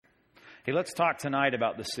Hey, let's talk tonight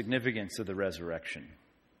about the significance of the resurrection.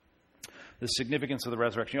 The significance of the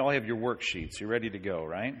resurrection. You all have your worksheets. You're ready to go,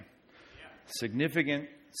 right? Yeah. Significance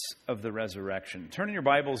of the resurrection. Turn in your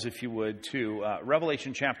Bibles, if you would, to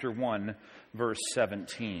Revelation chapter 1, verse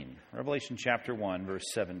 17. Revelation chapter 1, verse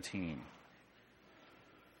 17.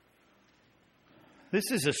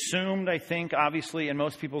 This is assumed, I think, obviously, in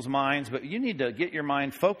most people's minds, but you need to get your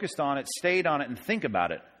mind focused on it, stayed on it, and think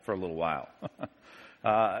about it for a little while.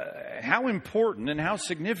 How important and how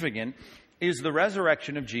significant is the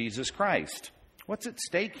resurrection of Jesus Christ? What's at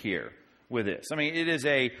stake here with this? I mean, it is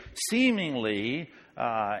a seemingly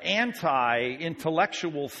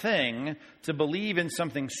anti-intellectual thing to believe in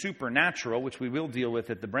something supernatural, which we will deal with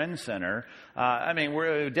at the Bren Center.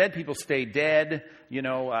 Where dead people stay dead,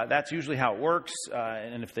 that's usually how it works.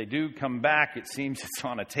 And if they do come back, it seems it's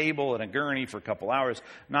on a table and a gurney for a couple hours,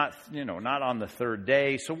 not on the third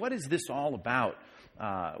day. So what is this all about?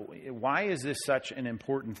 Why is this such an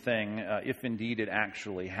important thing, if indeed it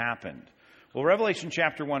actually happened? Well, Revelation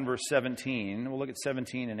chapter 1, verse 17, we'll look at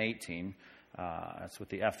 17 and 18. That's what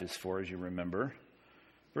the F is for, as you remember.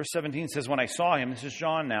 Verse 17 says, "When I saw him," this is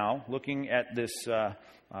John now, looking at this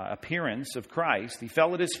appearance of Christ, "he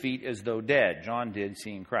fell at his feet as though dead." John did,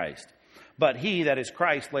 seeing Christ. "But he," that is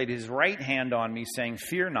Christ, "laid his right hand on me, saying,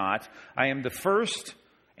 'Fear not, I am the first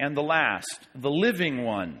and the last, the living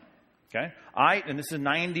one.'" Okay? And this is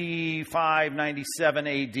 95, 97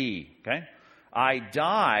 AD. Okay? "I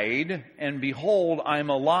died, and behold, I'm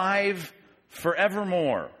alive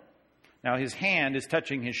forevermore." Now, his hand is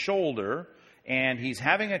touching his shoulder, and he's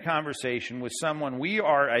having a conversation with someone we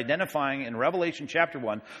are identifying in Revelation chapter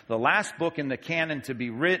 1, the last book in the canon to be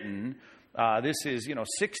written. This is,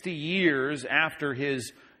 60 years after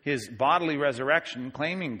his bodily resurrection,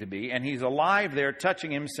 claiming to be, and he's alive there,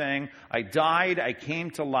 touching him, saying, "I died, I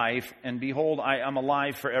came to life, and behold, I am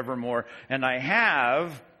alive forevermore. And I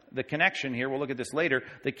have," the connection here, we'll look at this later,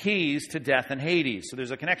 "the keys to death and Hades." So there's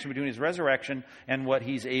a connection between his resurrection and what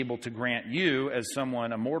he's able to grant you as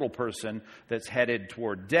someone, a mortal person that's headed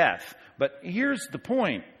toward death. But here's the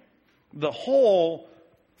point. The whole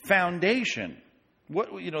foundation,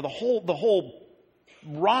 the whole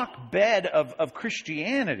rock bed of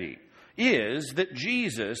Christianity is that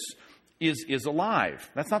Jesus is alive.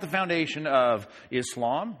 That's not the foundation of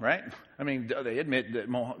Islam, right? I mean, they admit that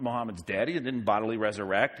Muhammad's dead. He didn't bodily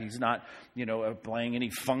resurrect. He's not, playing any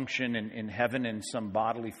function in heaven in some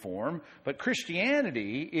bodily form. But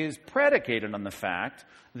Christianity is predicated on the fact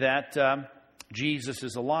that Jesus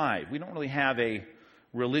is alive. We don't really have a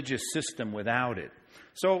religious system without it.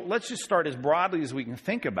 So let's just start as broadly as we can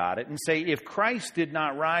think about it and say, if Christ did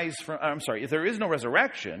not if there is no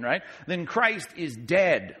resurrection, right, then Christ is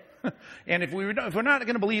dead. And if we're not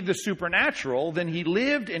going to believe the supernatural, then he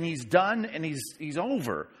lived and he's done and he's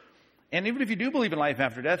over. And even if you do believe in life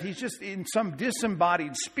after death, he's just in some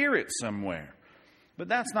disembodied spirit somewhere. But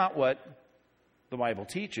that's not what the Bible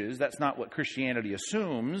teaches. That's not what Christianity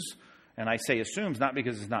assumes. And I say assumes not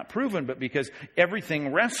because it's not proven, but because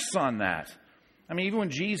everything rests on that. I mean, even when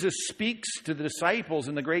Jesus speaks to the disciples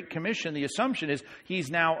in the Great Commission, the assumption is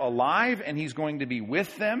he's now alive and he's going to be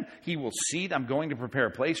with them. He will see, "I'm going to prepare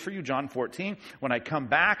a place for you," John 14. "When I come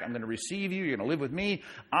back, I'm going to receive you. You're going to live with me.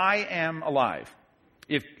 I am alive."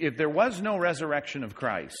 If there was no resurrection of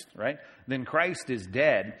Christ, right, then Christ is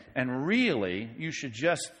dead. And really, you should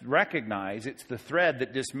just recognize it's the thread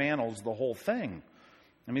that dismantles the whole thing.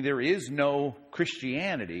 I mean, there is no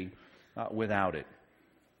Christianity without it.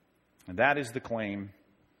 And that is the claim.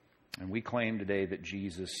 And we claim today that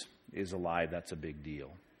Jesus is alive. That's a big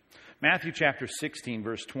deal. Matthew chapter 16,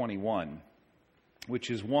 verse 21, which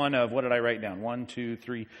is one of, what did I write down? 1, 2,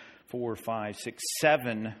 3, 4, 5, 6,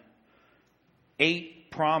 7, 8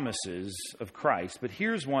 promises of Christ. But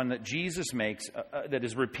here's one that Jesus makes that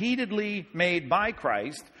is repeatedly made by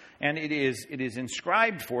Christ. And it is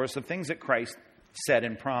inscribed for us of things that Christ said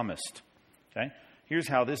and promised. Okay? Here's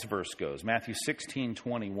how this verse goes. Matthew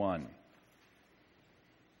 16:21.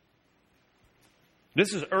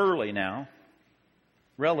 This is early now,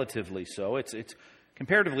 relatively so. It's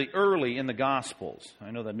comparatively early in the Gospels.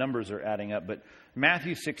 I know the numbers are adding up, but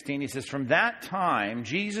Matthew 16, he says, "From that time,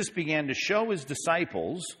 Jesus began to show his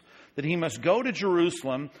disciples that he must go to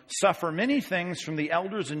Jerusalem, suffer many things from the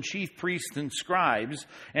elders and chief priests and scribes,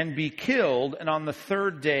 and be killed, and on the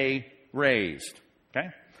third day raised."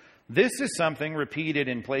 Okay? This is something repeated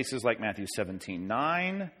in places like Matthew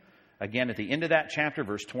 17:9. Again, at the end of that chapter,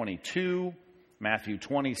 verse 22. Matthew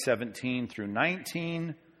 20:17 through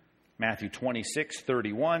 19. Matthew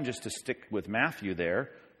 26:31, just to stick with Matthew there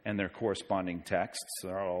and their corresponding texts,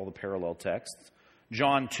 all the parallel texts.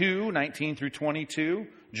 John 2, 19 through 22,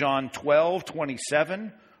 John 12,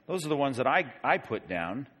 27. Those are the ones that I put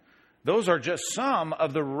down. Those are just some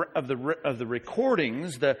of the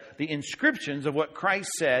recordings, the inscriptions of what Christ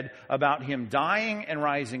said about him dying and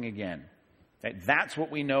rising again. Okay? That's what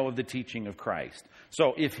we know of the teaching of Christ.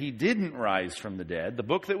 So if he didn't rise from the dead, the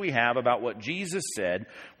book that we have about what Jesus said,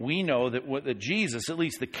 we know that Jesus, at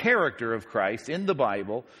least the character of Christ in the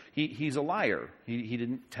Bible, he's a liar. He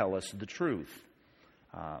didn't tell us the truth.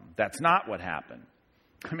 That's not what happened.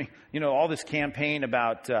 I mean, all this campaign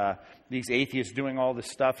about these atheists doing all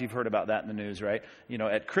this stuff, you've heard about that in the news, right?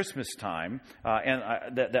 At Christmas time,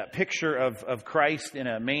 and that picture of Christ in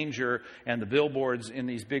a manger and the billboards in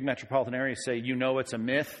these big metropolitan areas say, it's a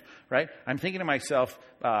myth, right? I'm thinking to myself,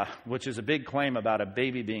 which is a big claim about a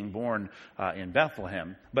baby being born in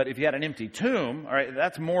Bethlehem. But if you had an empty tomb, all right,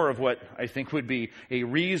 that's more of what I think would be a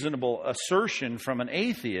reasonable assertion from an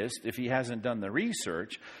atheist if he hasn't done the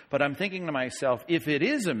research. But I'm thinking to myself, if it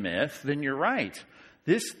is a myth, then you're right.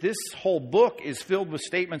 This whole book is filled with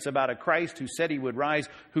statements about a Christ who said he would rise,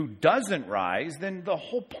 who doesn't rise. Then the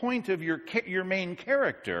whole point of your main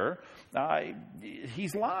character,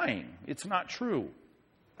 he's lying. It's not true.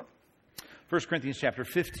 1 Corinthians chapter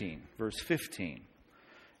 15, verse 15.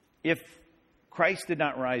 If Christ did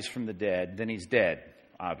not rise from the dead, then he's dead,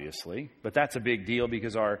 obviously. But that's a big deal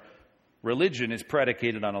because our religion is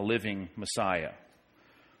predicated on a living Messiah.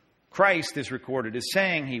 Christ is recorded as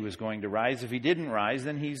saying he was going to rise. If he didn't rise,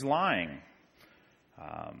 then he's lying.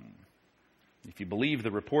 If you believe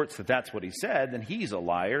the reports that that's what he said, then he's a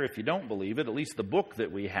liar. If you don't believe it, at least the book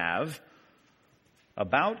that we have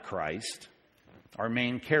about Christ, our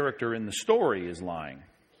main character in the story, is lying.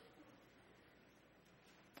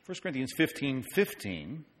 1 Corinthians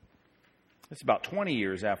 15:15. It's about 20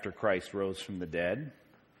 years after Christ rose from the dead.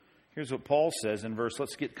 Here's what Paul says in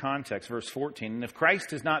let's get context, verse 14. And if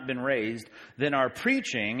Christ has not been raised, then our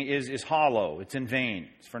preaching is hollow. It's in vain.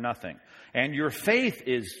 It's for nothing. And your faith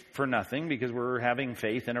is for nothing because we're having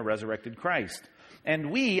faith in a resurrected Christ.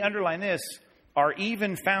 And we, underline this, are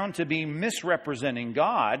even found to be misrepresenting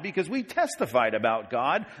God because we testified about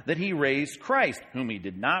God that he raised Christ, whom he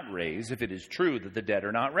did not raise, if it is true that the dead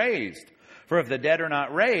are not raised. For if the dead are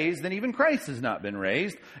not raised, then even Christ has not been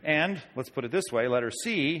raised. And, let's put it this way, letter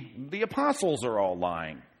C, the apostles are all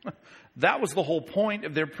lying. That was the whole point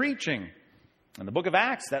of their preaching. In the book of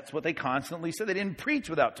Acts, that's what they constantly said. They didn't preach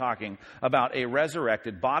without talking about a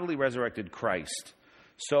bodily resurrected Christ.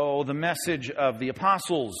 So the message of the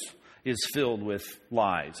apostles is filled with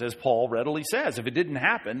lies. As Paul readily says, if it didn't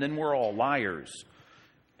happen, then we're all liars.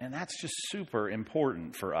 And that's just super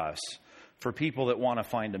important for us, for people that want to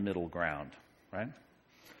find a middle ground, right?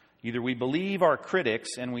 Either we believe our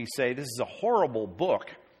critics and we say, this is a horrible book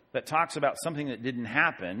that talks about something that didn't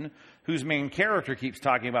happen, whose main character keeps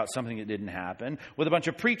talking about something that didn't happen, with a bunch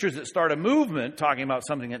of preachers that start a movement talking about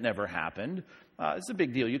something that never happened. It's a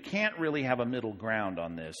big deal. You can't really have a middle ground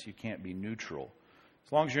on this. You can't be neutral.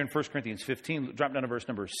 As long as you're in 1 Corinthians 15, drop down to verse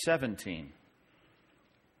number 17.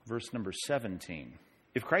 Verse number 17.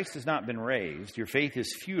 If Christ has not been raised, your faith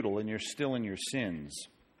is futile and you're still in your sins.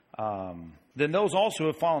 Then those also who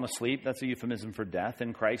have fallen asleep, that's a euphemism for death,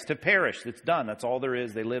 in Christ have perished. It's done. That's all there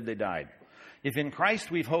is. They lived, they died. If in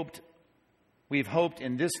Christ we've hoped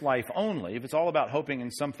in this life only, if it's all about hoping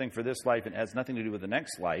in something for this life and has nothing to do with the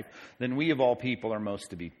next life, then we of all people are most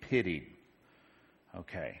to be pitied.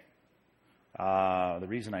 Okay. The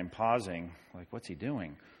reason I'm pausing, like, what's he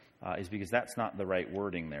doing? Is because that's not the right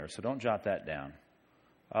wording there. So don't jot that down.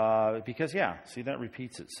 Because, see, that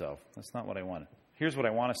repeats itself. That's not what I wanted. Here's what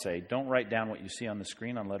I want to say. Don't write down what you see on the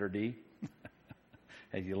screen on letter D.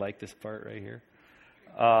 Hey, you like this part right here?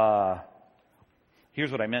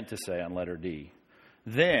 Here's what I meant to say on letter D.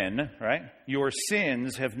 Then, right, your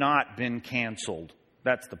sins have not been canceled.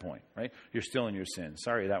 That's the point, right? You're still in your sins.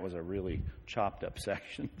 Sorry, that was a really chopped up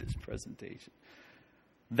section of this presentation.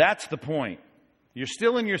 That's the point. You're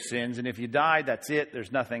still in your sins, and if you die, that's it.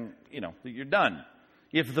 There's nothing, you're done.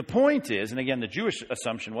 If the point is, and again, the Jewish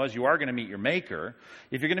assumption was you are going to meet your Maker.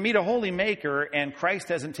 If you're going to meet a holy Maker and Christ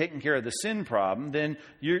hasn't taken care of the sin problem, then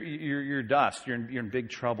you're dust. You're in big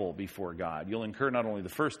trouble before God. You'll incur not only the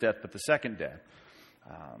first death, but the second death.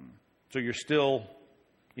 So you're still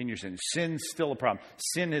in your sin. Sin's still a problem.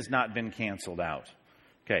 Sin has not been canceled out.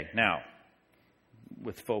 Okay, now,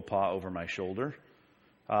 with faux pas over my shoulder,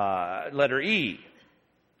 letter E.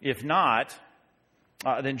 If not,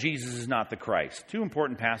 then Jesus is not the Christ. Two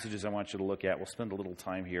important passages I want you to look at. We'll spend a little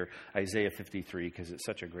time here. Isaiah 53, because it's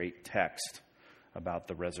such a great text about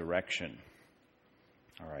the resurrection.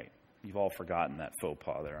 All right. You've all forgotten that faux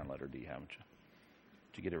pas there on letter D, haven't you?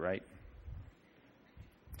 Did you get it right?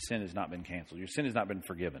 sin has not been canceled. Your sin has not been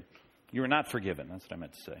forgiven. You are not forgiven. That's what I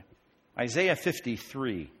meant to say. Isaiah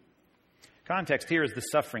 53. Context here is the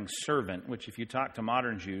suffering servant, which if you talk to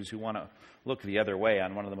modern Jews who want to look the other way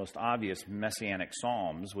on one of the most obvious messianic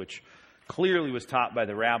psalms, which clearly was taught by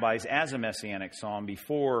the rabbis as a messianic psalm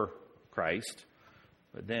before Christ,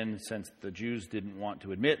 but then since the Jews didn't want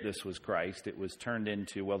to admit this was Christ, it was turned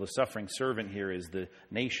into, well, the suffering servant here is the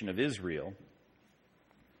nation of Israel.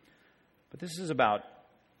 But this is about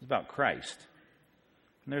Christ.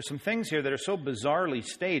 And there's some things here that are so bizarrely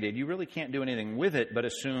stated, you really can't do anything with it but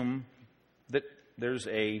assume that there's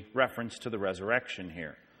a reference to the resurrection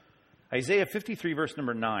here. Isaiah 53, verse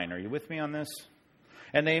number 9. Are you with me on this?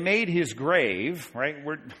 And they made his grave, right?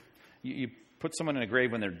 You put someone in a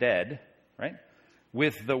grave when they're dead, right?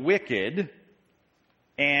 With the wicked,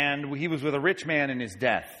 and he was with a rich man in his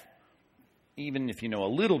death. Even if you know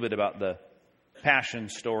a little bit about the Passion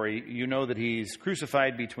story, you know that he's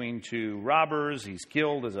crucified between two robbers. He's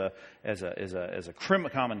killed as a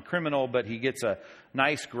common criminal, but he gets a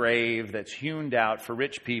nice grave that's hewn out for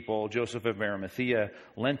rich people. Joseph of Arimathea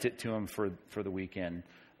lent it to him for the weekend.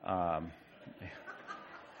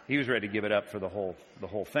 He was ready to give it up for the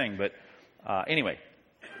whole thing, but anyway.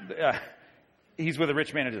 He's with a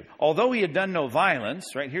rich man. Although he had done no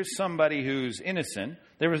violence, right? Here's somebody who's innocent.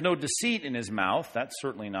 There was no deceit in his mouth. That's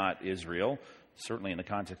certainly not Israel. Certainly in the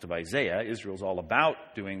context of Isaiah, Israel's all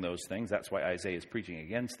about doing those things. That's why Isaiah is preaching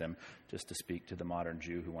against them, just to speak to the modern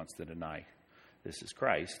Jew who wants to deny this is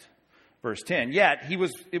Christ. Verse 10, yet it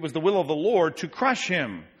was the will of the Lord to crush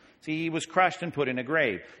him. See, he was crushed and put in a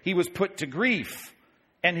grave. He was put to grief.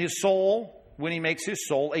 And his soul, when he makes his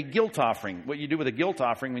soul a guilt offering. What you do with a guilt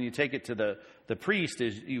offering when you take it to the priest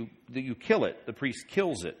is you kill it. The priest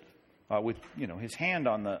kills it with his hand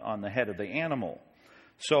on the head of the animal.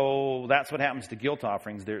 So that's what happens to guilt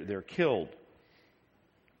offerings. They're killed.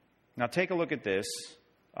 Now take a look at this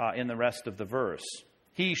in the rest of the verse.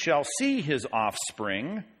 He shall see his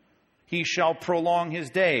offspring. He shall prolong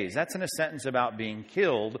his days. That's in a sentence about being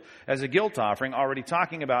killed as a guilt offering, already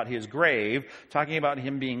talking about his grave, talking about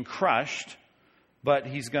him being crushed. But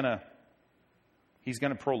he's going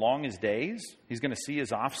to prolong his days. He's going to see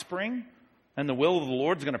his offspring. And the will of the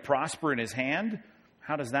Lord is going to prosper in his hand.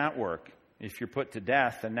 How does that work? If you're put to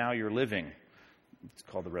death and now you're living. It's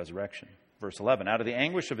called the resurrection. Verse 11, out of the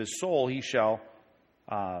anguish of his soul he shall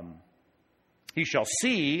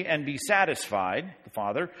see and be satisfied, the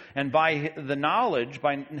Father, and by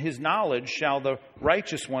his knowledge shall the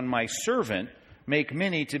righteous one, my servant, make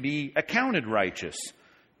many to be accounted righteous,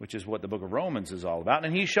 which is what the book of Romans is all about.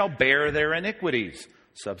 And he shall bear their iniquities.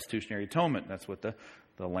 Substitutionary atonement. That's what the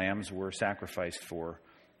lambs were sacrificed for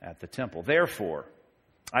at the temple. Therefore,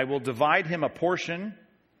 I will divide him a portion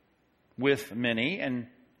with many, and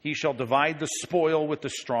he shall divide the spoil with the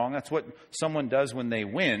strong. That's what someone does when they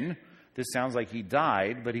win. This sounds like he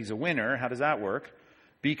died, but he's a winner. How does that work?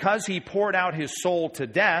 Because he poured out his soul to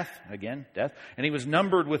death, again, death, and he was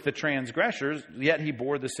numbered with the transgressors, yet he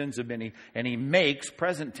bore the sins of many, and he makes,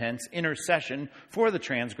 present tense, intercession for the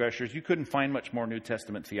transgressors. You couldn't find much more New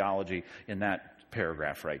Testament theology in that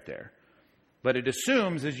paragraph right there. But it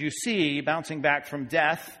assumes, as you see, bouncing back from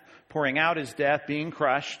death, pouring out his death, being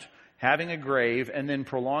crushed, having a grave, and then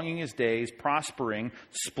prolonging his days, prospering,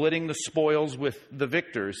 splitting the spoils with the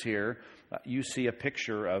victors here, you see a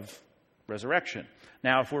picture of resurrection.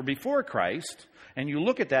 Now, if we're before Christ, and you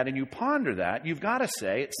look at that and you ponder that, you've got to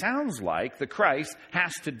say, it sounds like the Christ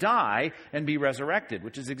has to die and be resurrected,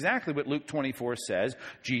 which is exactly what Luke 24 says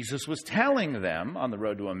Jesus was telling them on the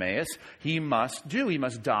road to Emmaus he must do. He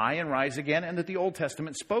must die and rise again, and that the Old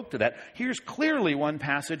Testament spoke to that. Here's clearly one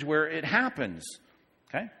passage where it happens.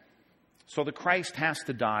 Okay? So the Christ has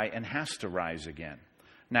to die and has to rise again.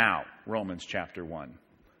 Now, Romans chapter 1.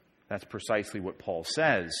 That's precisely what Paul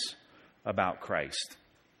says about Christ.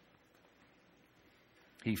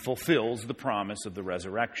 He fulfills the promise of the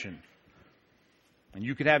resurrection. And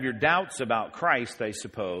you could have your doubts about Christ, I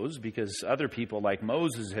suppose, because other people like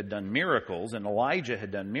Moses had done miracles and Elijah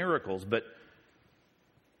had done miracles, but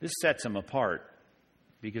this sets him apart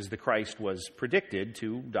because the Christ was predicted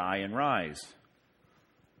to die and rise.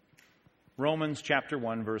 Romans chapter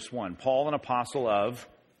 1, verse 1. Paul, an apostle of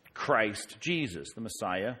Christ Jesus, the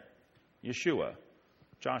Messiah, Yeshua,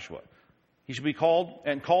 Joshua. He should be called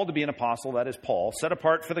to be an apostle, that is Paul, set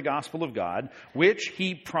apart for the gospel of God, which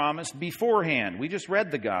he promised beforehand. We just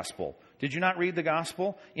read the gospel. Did you not read the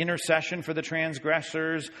gospel? Intercession for the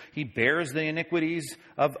transgressors. He bears the iniquities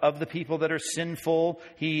of the people that are sinful.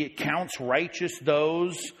 He counts righteous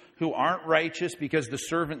those who aren't righteous because the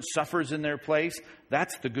servant suffers in their place.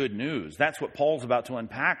 That's the good news. That's what Paul's about to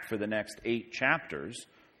unpack for the next 8 chapters.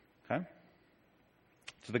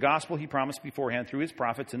 So the gospel he promised beforehand through his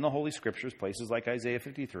prophets in the Holy Scriptures, places like Isaiah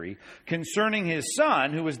 53, concerning his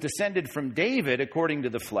son, who was descended from David according to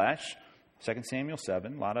the flesh, 2 Samuel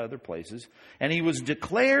 7, a lot of other places, and he was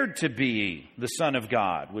declared to be the Son of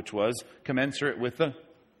God, which was commensurate with the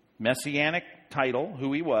messianic title,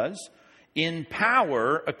 who he was, in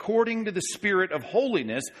power according to the Spirit of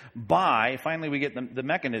holiness by, finally we get the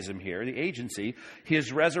mechanism here, the agency,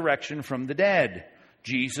 his resurrection from the dead,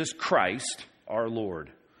 Jesus Christ our Lord.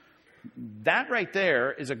 That right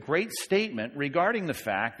there is a great statement regarding the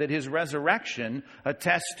fact that his resurrection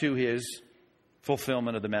attests to his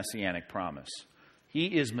fulfillment of the messianic promise. He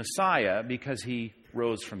is Messiah because he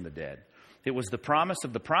rose from the dead. It was the promise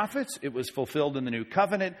of the prophets. It was fulfilled in the new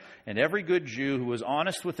covenant. And every good Jew who was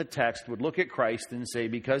honest with the text would look at Christ and say,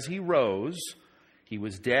 because he rose, he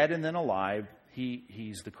was dead and then alive,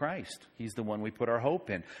 he's the Christ. He's the one we put our hope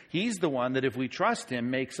in. He's the one that if we trust him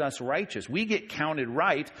makes us righteous. We get counted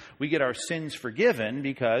right. We get our sins forgiven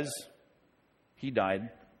because he died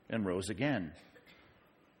and rose again.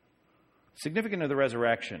 Significant of the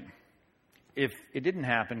resurrection. If it didn't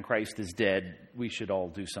happen, Christ is dead. We should all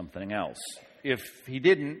do something else. If he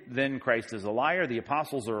didn't, then Christ is a liar. The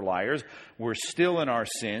apostles are liars. We're still in our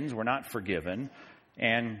sins. We're not forgiven.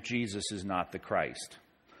 And Jesus is not the Christ.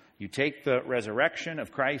 You take the resurrection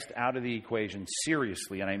of Christ out of the equation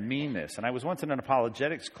seriously, and I mean this. And I was once in an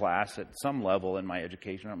apologetics class at some level in my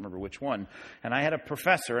education, I don't remember which one, and I had a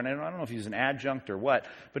professor, and I don't know if he was an adjunct or what,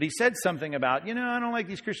 but he said something about, I don't like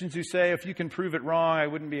these Christians who say, if you can prove it wrong, I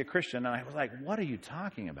wouldn't be a Christian. And I was like, what are you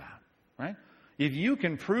talking about, right? If you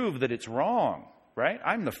can prove that it's wrong, right,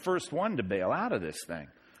 I'm the first one to bail out of this thing.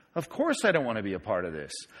 Of course I don't want to be a part of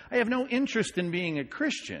this. I have no interest in being a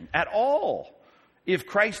Christian at all if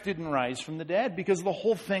Christ didn't rise from the dead, because the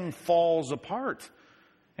whole thing falls apart.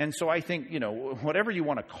 And so I think, whatever you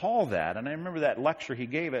want to call that, and I remember that lecture he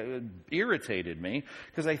gave, it irritated me,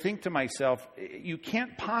 because I think to myself, you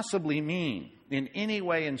can't possibly mean in any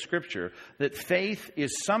way in Scripture that faith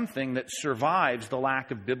is something that survives the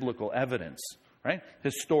lack of biblical evidence, right?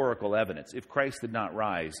 Historical evidence. If Christ did not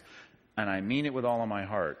rise, and I mean it with all of my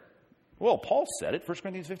heart. Well, Paul said it, 1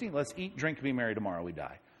 Corinthians 15, let's eat, drink, and be merry, tomorrow we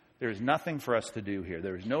die. There is nothing for us to do here.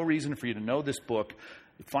 There is no reason for you to know this book.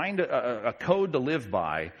 Find a code to live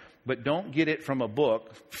by, but don't get it from a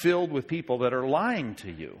book filled with people that are lying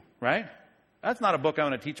to you, right? That's not a book I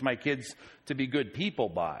want to teach my kids to be good people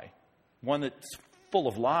by. One that's full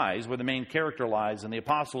of lies, where the main character lies and the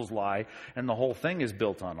apostles lie, and the whole thing is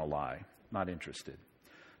built on a lie. Not interested.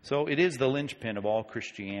 So it is the linchpin of all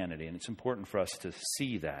Christianity, and it's important for us to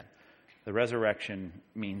see that. The resurrection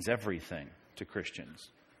means everything to Christians.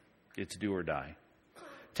 It's do or die.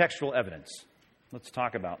 Textual evidence. Let's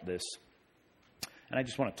talk about this. And I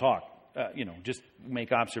just want to talk, just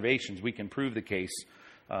make observations. We can prove the case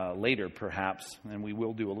later, perhaps, and we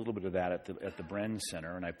will do a little bit of that at the Bren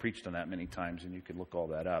Center, and I preached on that many times, and you could look all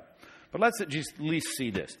that up. But let's just at least see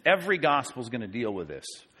this. Every gospel is going to deal with this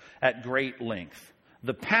at great length.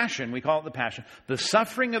 The passion, we call it the passion, the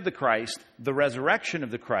suffering of the Christ, the resurrection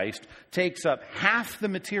of the Christ, takes up half the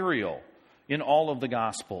material in all of the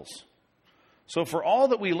Gospels. So for all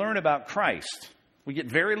that we learn about Christ, we get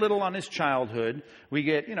very little on his childhood. We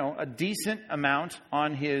get, a decent amount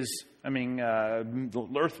on his,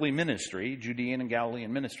 earthly ministry, Judean and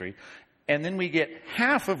Galilean ministry. And then we get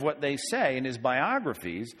half of what they say in his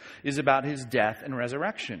biographies is about his death and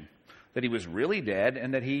resurrection. That he was really dead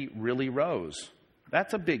and that he really rose.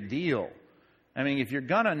 That's a big deal. If you're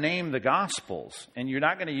going to name the Gospels and you're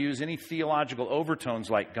not going to use any theological overtones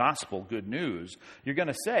like gospel, good news, you're going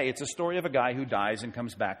to say it's a story of a guy who dies and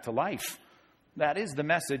comes back to life. That is the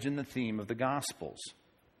message and the theme of the Gospels.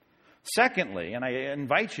 Secondly, and I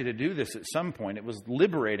invite you to do this at some point, it was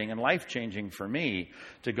liberating and life-changing for me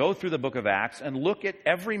to go through the book of Acts and look at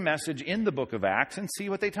every message in the book of Acts and see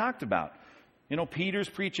what they talked about. Peter's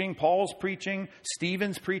preaching, Paul's preaching,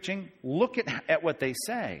 Stephen's preaching. Look at what they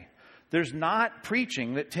say. There's not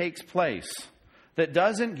preaching that takes place that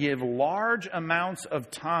doesn't give large amounts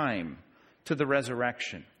of time to the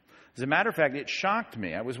resurrection. As a matter of fact, it shocked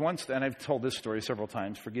me. I was once, and I've told this story several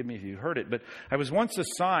times, forgive me if you've heard it, but I was once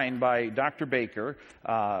assigned by Dr. Baker,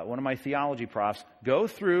 one of my theology profs, go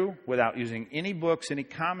through, without using any books, any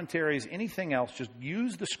commentaries, anything else, just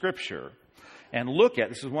use the Scripture and look at,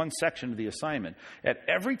 this is one section of the assignment, at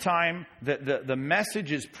every time that the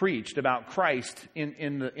message is preached about Christ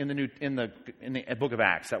in the book of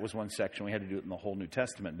Acts. That was one section. We had to do it in the whole New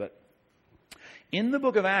Testament. But in the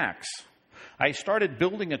book of Acts, I started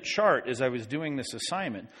building a chart as I was doing this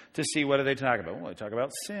assignment to see what do they talk about. Well, they talk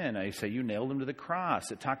about sin. I say, you nailed him to the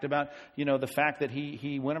cross. It talked about, the fact that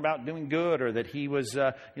he went about doing good, or that he was,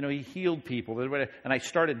 he healed people. And I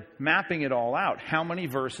started mapping it all out. How many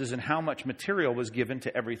verses and how much material was given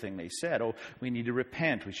to everything they said. Oh, we need to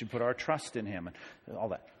repent. We should put our trust in him, and all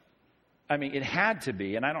that. I mean, it had to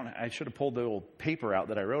be, and I should have pulled the old paper out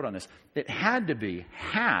that I wrote on this. It had to be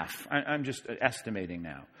half, I'm just estimating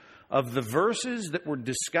now, of the verses that were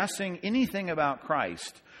discussing anything about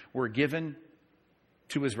Christ were given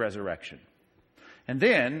to his resurrection. And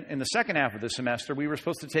then, in the second half of the semester, we were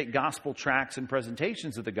supposed to take gospel tracts and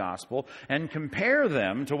presentations of the gospel and compare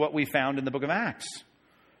them to what we found in the book of Acts.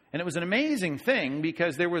 And it was an amazing thing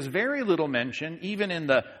because there was very little mention, even in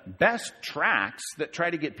the best tracts that try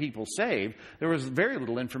to get people saved, there was very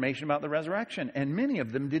little information about the resurrection. And many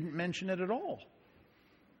of them didn't mention it at all.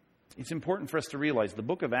 It's important for us to realize the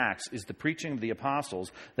book of Acts is the preaching of the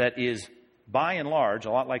apostles that is, by and large,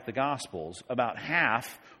 a lot like the Gospels. About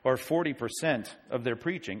half or 40% of their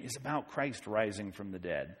preaching is about Christ rising from the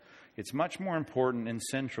dead. It's much more important and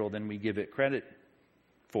central than we give it credit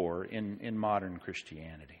for in modern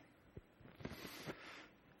Christianity.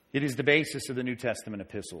 It is the basis of the New Testament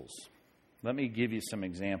epistles. Let me give you some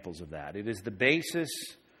examples of that. It is the basis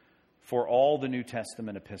for all the New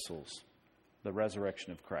Testament epistles, the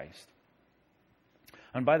resurrection of Christ.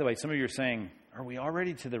 And by the way, some of you are saying, are we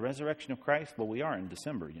already to the resurrection of Christ? Well, we are in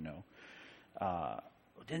December, It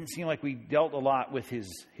didn't seem like we dealt a lot with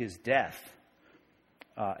his death,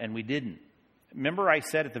 and we didn't. Remember I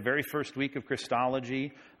said at the very first week of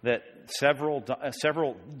Christology that several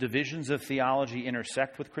divisions of theology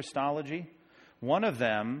intersect with Christology? One of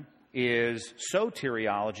them is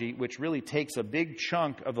soteriology, which really takes a big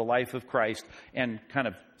chunk of the life of Christ and kind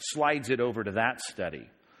of slides it over to that study.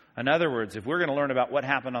 In other words, if we're going to learn about what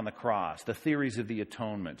happened on the cross, the theories of the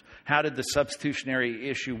atonement, how did the substitutionary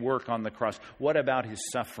issue work on the cross, what about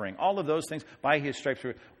his suffering, all of those things, by his stripes,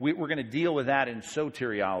 we're going to deal with that in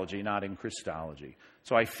soteriology, not in Christology.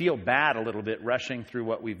 So I feel bad a little bit rushing through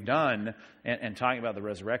what we've done and talking about the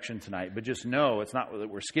resurrection tonight, but just know it's not that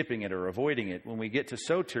we're skipping it or avoiding it. When we get to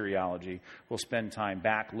soteriology, we'll spend time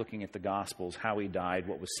back looking at the Gospels, how he died,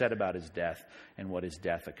 what was said about his death, and what his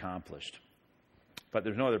death accomplished. But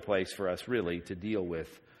there's no other place for us really to deal with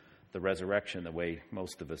the resurrection the way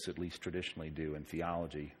most of us at least traditionally do in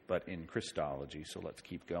theology, but in Christology. So let's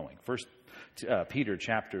keep going. First Peter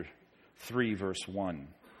chapter 3, verse 1.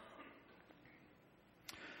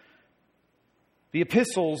 The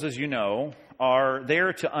epistles, as you know, are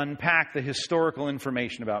there to unpack the historical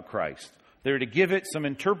information about Christ. They're to give it some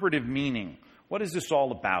interpretive meaning. What is this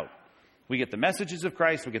all about? We get the messages of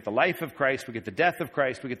Christ, we get the life of Christ, we get the death of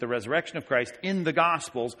Christ, we get the resurrection of Christ in the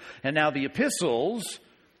Gospels. And now the epistles,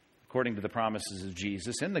 according to the promises of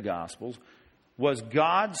Jesus in the Gospels, was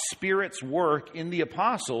God's Spirit's work in the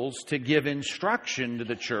apostles to give instruction to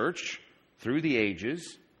the church through the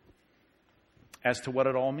ages as to what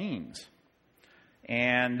it all means.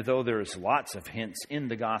 And though there's lots of hints in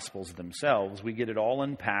the Gospels themselves, we get it all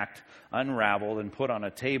unpacked, unraveled, and put on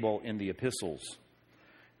a table in the epistles.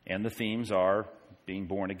 And the themes are being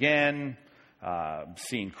born again,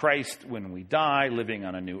 seeing Christ when we die, living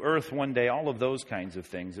on a new earth one day, all of those kinds of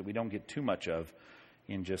things that we don't get too much of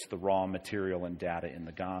in just the raw material and data in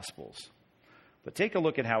the Gospels. But take a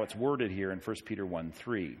look at how it's worded here in 1 Peter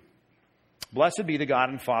 1:3. Blessed be the God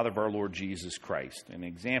and Father of our Lord Jesus Christ. An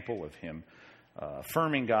example of him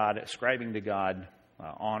affirming God, ascribing to God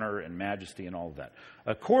honor and majesty and all of that.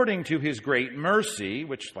 According to his great mercy,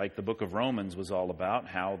 which like the book of Romans was all about,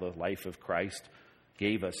 how the life of Christ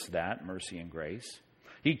gave us that mercy and grace.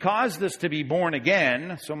 He caused us to be born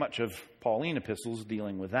again, so much of Pauline epistles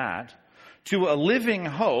dealing with that, to a living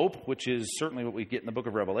hope, which is certainly what we get in the book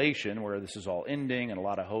of Revelation, where this is all ending, and a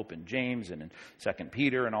lot of hope in James and in 2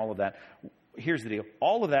 Peter and all of that. Here's the deal.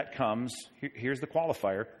 All of that comes, here's the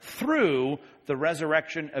qualifier, through the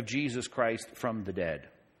resurrection of Jesus Christ from the dead.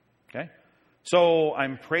 Okay? So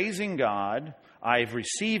I'm praising God. I've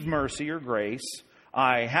received mercy or grace.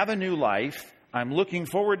 I have a new life. I'm looking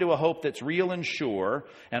forward to a hope that's real and sure.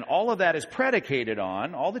 And all of that is predicated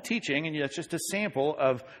on, all the teaching, and that's just a sample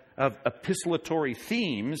of epistolatory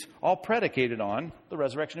themes, all predicated on the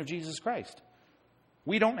resurrection of Jesus Christ.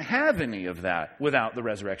 We don't have any of that without the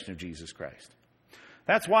resurrection of Jesus Christ.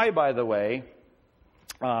 That's why, by the way,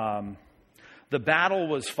 the battle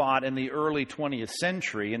was fought in the early 20th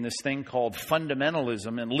century in this thing called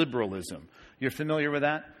fundamentalism and liberalism. You're familiar with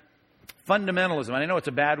that? Fundamentalism. I know it's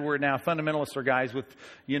a bad word now. Fundamentalists are guys with,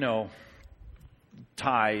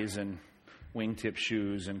 ties and, wingtip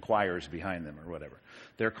shoes and choirs behind them or whatever.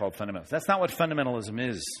 They're called fundamentalists. That's not what fundamentalism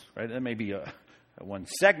is, right? That may be one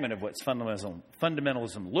segment of what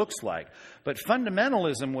fundamentalism looks like. But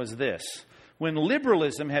fundamentalism was this. When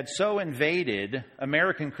liberalism had so invaded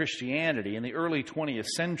American Christianity in the early 20th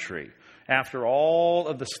century, after all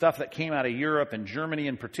of the stuff that came out of Europe and Germany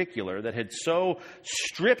in particular, that had so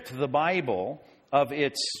stripped the Bible of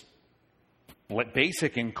its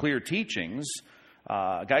basic and clear teachings,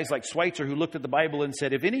 guys like Schweitzer, who looked at the Bible and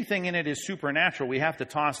said, if anything in it is supernatural, we have to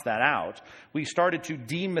toss that out. We started to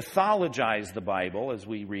demythologize the Bible, as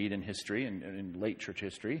we read in history, in late church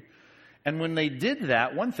history. And when they did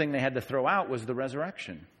that, one thing they had to throw out was the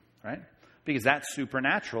resurrection, right? Because that's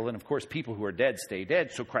supernatural. And of course, people who are dead stay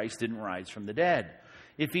dead, so Christ didn't rise from the dead.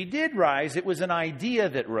 If he did rise, it was an idea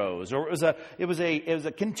that rose, or it was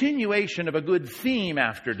a continuation of a good theme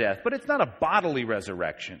after death. But it's not a bodily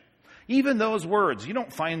resurrection. Even those words, you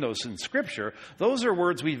don't find those in Scripture. Those are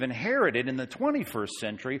words we've inherited in the 21st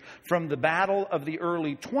century from the battle of the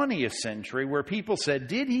early 20th century, where people said,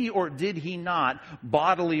 did he or did he not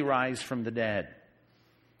bodily rise from the dead?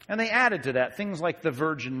 And they added to that things like the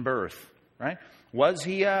virgin birth, right? Was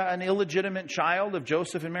he an illegitimate child of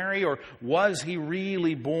Joseph and Mary, or was he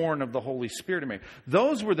really born of the Holy Spirit of Mary?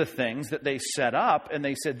 Those were the things that they set up, and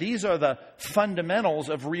they said these are the fundamentals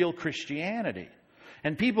of real Christianity.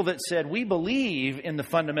 And people that said, we believe in the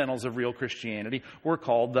fundamentals of real Christianity, were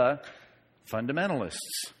called the fundamentalists.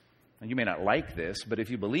 And you may not like this, but if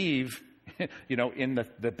you believe, in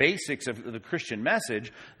the basics of the Christian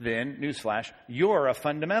message, then, newsflash, you're a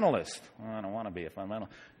fundamentalist. Well, I don't want to be a fundamentalist.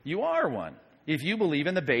 You are one. If you believe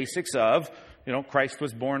in the basics of, Christ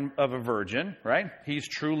was born of a virgin, right? He's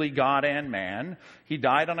truly God and man. He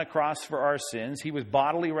died on a cross for our sins. He was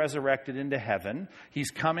bodily resurrected into heaven. He's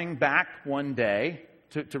coming back one day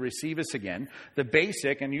to receive us again. The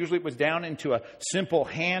basic, and usually it was down into a simple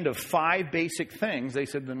hand of 5 basic things. They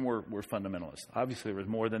said, then we're fundamentalists. Obviously, there was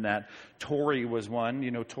more than that. Torrey was one.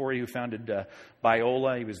 Torrey, who founded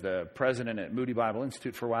Biola, he was the president at Moody Bible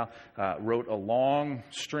Institute for a while, wrote a long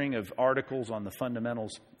string of articles on the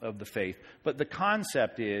fundamentals of the faith. But the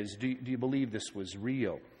concept is, do you believe this was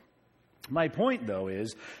real? My point, though,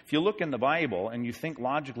 is if you look in the Bible and you think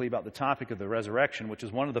logically about the topic of the resurrection, which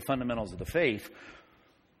is one of the fundamentals of the faith,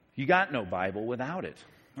 you got no Bible without it.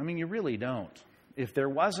 I mean, you really don't. If there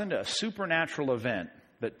wasn't a supernatural event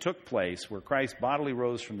that took place where Christ bodily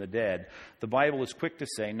rose from the dead, the Bible is quick to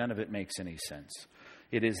say none of it makes any sense.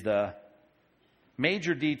 It is the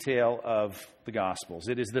major detail of the Gospels.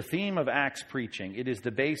 It is the theme of Acts preaching. It is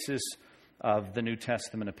the basis of the New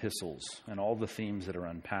Testament epistles and all the themes that are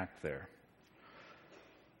unpacked there.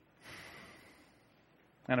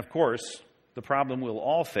 And of course, the problem we'll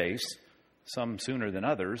all face, some sooner than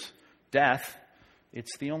others, death.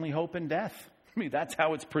 It's the only hope in death. I mean, that's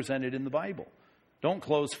how it's presented in the Bible. Don't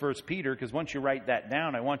close 1 Peter, because once you write that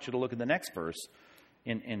down, I want you to look at the next verse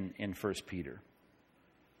in 1 Peter.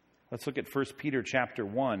 Let's look at 1 Peter chapter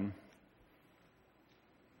 1,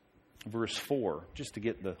 verse 4, just to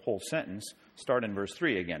get the whole sentence. Start in verse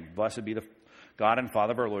 3 again. Blessed be the God and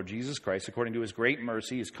Father of our Lord Jesus Christ, according to his great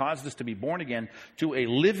mercy, has caused us to be born again to a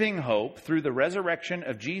living hope through the resurrection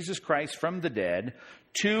of Jesus Christ from the dead,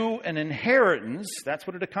 to an inheritance, that's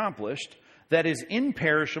what it accomplished, that is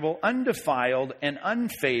imperishable, undefiled, and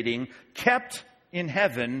unfading, kept in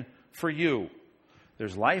heaven for you.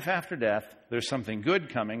 There's life after death. There's something good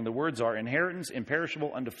coming. The words are inheritance,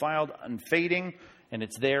 imperishable, undefiled, unfading, and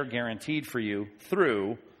it's there guaranteed for you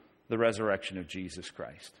through the resurrection of Jesus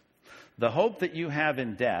Christ. The hope that you have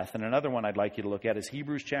in death, and another one I'd like you to look at is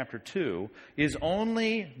Hebrews chapter 2, is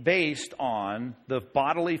only based on the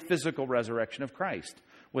bodily, physical resurrection of Christ.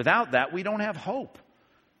 Without that, we don't have hope.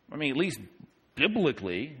 I mean, at least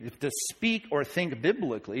biblically, if to speak or think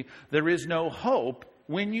biblically, there is no hope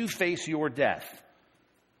when you face your death.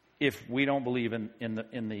 If we don't believe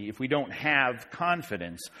if we don't have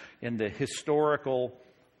confidence in the historical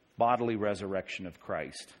bodily resurrection of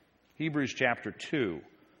Christ. Hebrews chapter 2.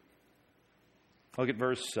 Look at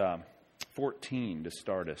verse 14 to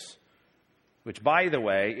start us. Which, by the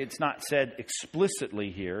way, it's not said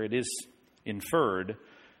explicitly here. It is inferred.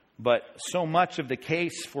 But so much of the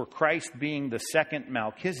case for Christ being the second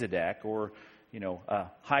Melchizedek, or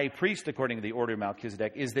high priest according to the order of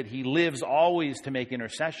Melchizedek, is that he lives always to make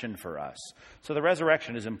intercession for us. So the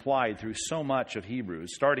resurrection is implied through so much of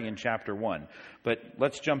Hebrews, starting in chapter 1. But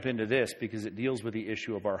let's jump into this because it deals with the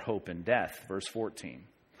issue of our hope in death. Verse 14.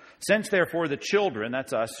 Since therefore the children,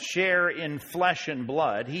 that's us, share in flesh and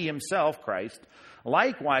blood, he himself, Christ,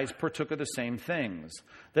 likewise partook of the same things,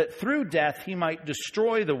 that through death he might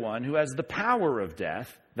destroy the one who has the power of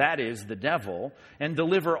death, that is, the devil, and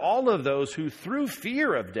deliver all of those who through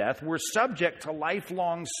fear of death were subject to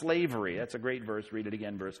lifelong slavery. That's a great verse. Read it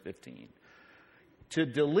again, verse 15. To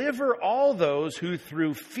deliver all those who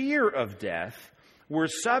through fear of death were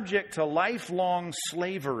subject to lifelong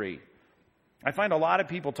slavery. I find a lot of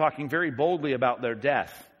people talking very boldly about their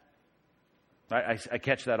death. I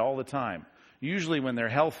catch that all the time, usually when they're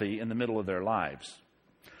healthy in the middle of their lives.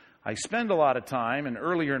 I spend a lot of time, and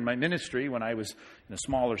earlier in my ministry, when I was in a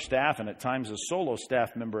smaller staff and at times a solo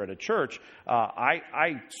staff member at a church,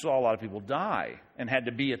 I saw a lot of people die and had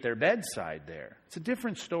to be at their bedside there. It's a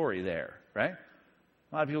different story there, right?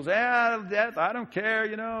 A lot of people say, death, I don't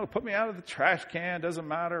care, put me out of the trash can, doesn't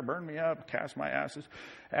matter, burn me up, cast my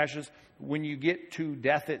ashes. When you get to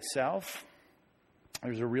death itself,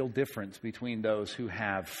 there's a real difference between those who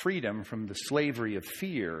have freedom from the slavery of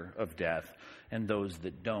fear of death and those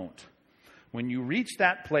that don't. When you reach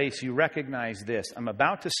that place, you recognize this. I'm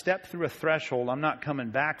about to step through a threshold I'm not coming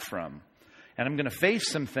back from. And I'm going to face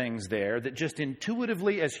some things there that just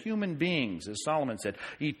intuitively as human beings, as Solomon said,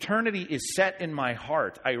 eternity is set in my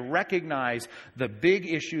heart. I recognize the big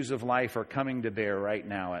issues of life are coming to bear right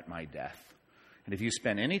now at my death. And if you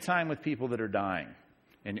spend any time with people that are dying,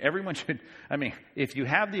 and everyone should, if you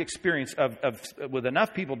have the experience of with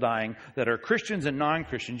enough people dying that are Christians and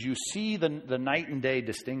non-Christians, you see the night and day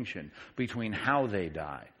distinction between how they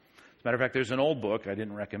die. As a matter of fact, there's an old book, I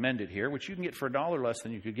didn't recommend it here, which you can get for $1 less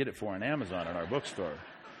than you could get it for on Amazon in our bookstore,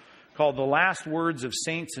 called The Last Words of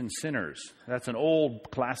Saints and Sinners. That's an old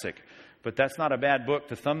classic, but that's not a bad book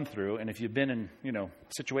to thumb through. And if you've been in,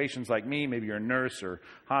 situations like me, maybe you're a nurse or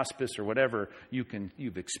hospice or whatever,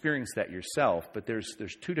 you've experienced that yourself. But there's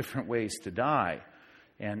two different ways to die.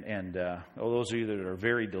 And those are either that are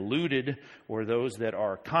very deluded, or those that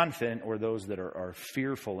are confident, or those that are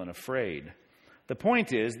fearful and afraid. The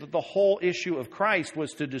point is that the whole issue of Christ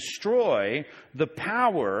was to destroy the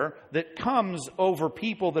power that comes over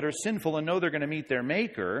people that are sinful and know they're going to meet their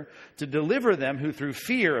Maker, to deliver them who through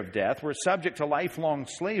fear of death were subject to lifelong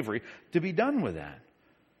slavery, to be done with that.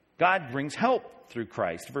 God brings help through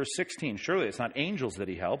Christ. Verse 16, surely it's not angels that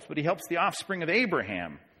he helps, but he helps the offspring of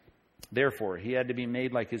Abraham. Therefore, he had to be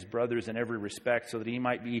made like his brothers in every respect, so that he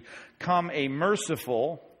might become a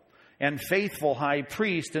merciful and faithful high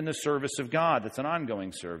priest in the service of God. That's an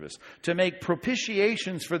ongoing service. To make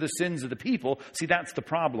propitiations for the sins of the people. See, that's the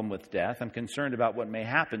problem with death. I'm concerned about what may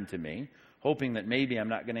happen to me, hoping that maybe I'm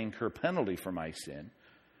not going to incur penalty for my sin.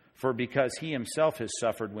 For because he himself has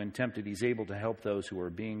suffered when tempted, he's able to help those who are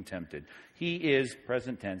being tempted. He is,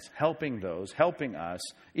 present tense, helping those, helping us,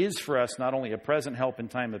 is for us not only a present help in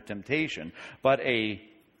time of temptation, but a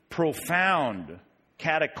profound,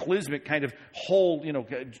 cataclysmic kind of whole,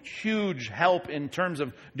 huge help in terms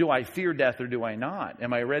of, do I fear death or do I not?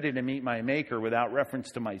 Am I ready to meet my Maker without reference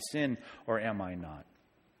to my sin, or am I not?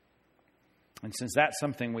 And since that's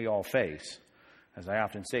something we all face, as I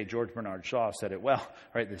often say, George Bernard Shaw said it well,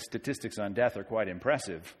 right? The statistics on death are quite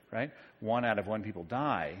impressive, right? 1 out of 1 people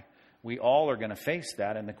die. We all are going to face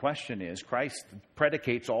that, and the question is, Christ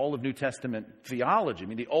predicates all of New Testament theology.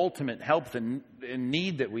 The ultimate help and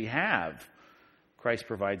need that we have, Christ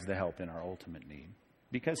provides the help in our ultimate need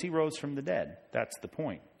because he rose from the dead. That's the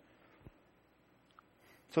point.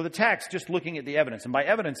 So the text, just looking at the evidence, and by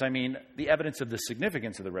evidence I mean the evidence of the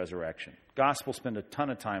significance of the resurrection. Gospel spend a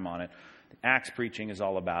ton of time on it. The Acts preaching is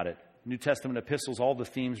all about it. New Testament epistles, all the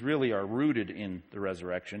themes really are rooted in the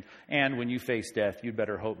resurrection. And when you face death, you'd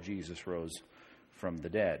better hope Jesus rose from the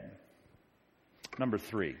dead. Number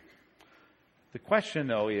 3. The question,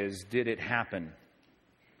 though, is, did it happen?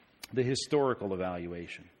 The historical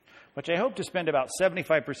evaluation, which I hope to spend about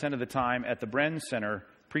 75% of the time at the Bren Center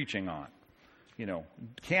preaching on.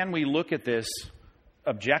 Can we look at this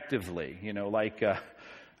objectively? Like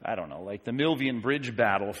the Milvian Bridge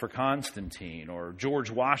battle for Constantine, or George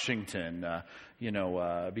Washington,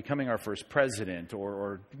 becoming our first president,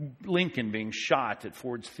 or Lincoln being shot at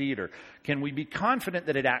Ford's Theater. Can we be confident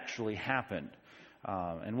that it actually happened?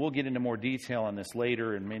 And we'll get into more detail on this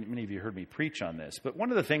later, and many of you heard me preach on this. But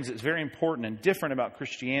one of the things that's very important and different about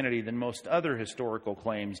Christianity than most other historical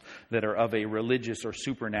claims that are of a religious or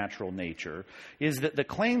supernatural nature is that the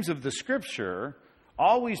claims of the Scripture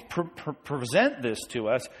always present this to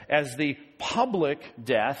us as the public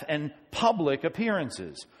death and public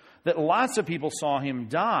appearances. That lots of people saw him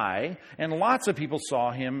die, and lots of people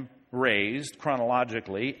saw him raised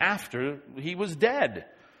chronologically after he was dead.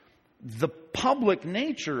 The public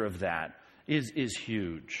nature of that is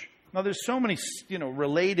huge. Now, there's so many,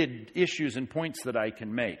 related issues and points that I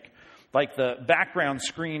can make. Like the background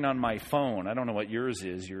screen on my phone. I don't know what yours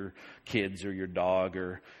is, your kids or your dog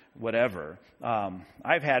or whatever.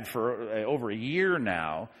 I've had for over a year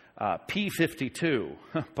now P52,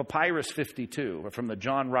 Papyrus 52, from the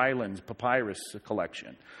John Rylands Papyrus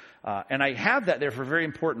collection. And I have that there for a very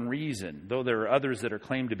important reason. Though there are others that are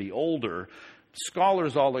claimed to be older,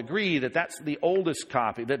 scholars all agree that that's the oldest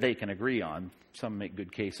copy that they can agree on. Some make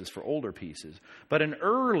good cases for older pieces. But an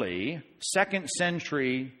early 2nd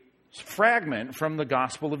century fragment from the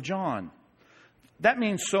Gospel of John. That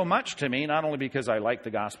means so much to me, not only because I like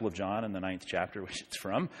the Gospel of John in the 9th chapter, which it's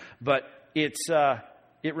from, but it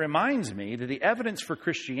reminds me that the evidence for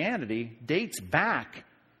Christianity dates back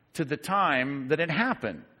to the time that it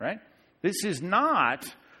happened, right? This is not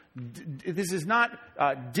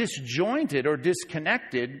disjointed or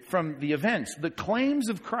disconnected from the events. The claims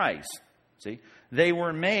of Christ, see, they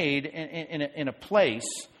were made in a place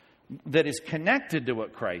that is connected to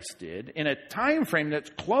what Christ did, in a time frame that's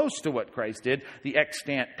close to what Christ did, the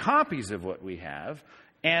extant copies of what we have,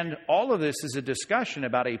 and all of this is a discussion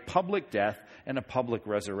about a public death and a public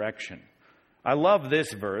resurrection. I love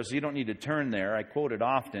this verse. You don't need to turn there. I quote it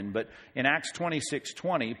often. But in Acts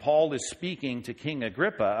 26:20, Paul is speaking to King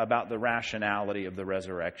Agrippa about the rationality of the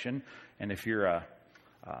resurrection. And if you're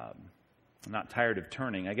not tired of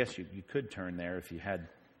turning, I guess you could turn there if you had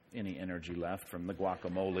any energy left from the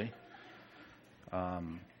guacamole.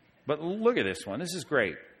 But look at this one. This is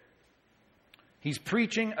great. He's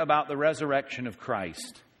preaching about the resurrection of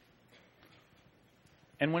Christ.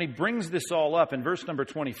 And when he brings this all up in verse number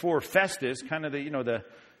 24, Festus, kind of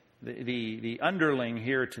the underling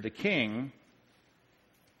here to the king,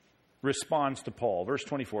 responds to Paul. Verse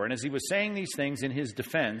 24, and as he was saying these things in his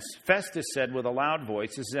defense, Festus said with a loud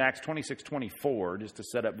voice, this is Acts 26:24, just to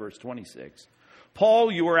set up verse 26,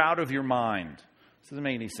 Paul, you are out of your mind. This doesn't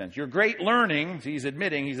make any sense. Your great learning, he's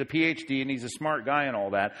admitting he's a PhD and he's a smart guy and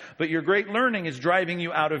all that, but your great learning is driving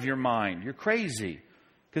you out of your mind. You're crazy.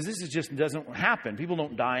 Because this just doesn't happen. People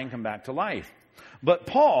don't die and come back to life. But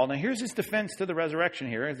Paul, now here's his defense to the resurrection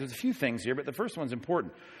here. There's a few things here, but the first one's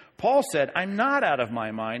important. Paul said, I'm not out of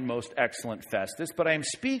my mind, most excellent Festus, but I'm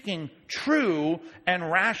speaking true and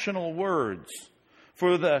rational words.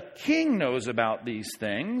 For the king knows about these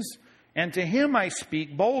things, and to him I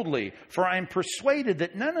speak boldly. For I'm persuaded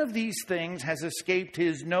that none of these things has escaped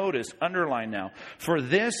his notice. Underline now. For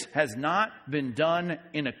this has not been done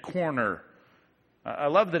in a corner. I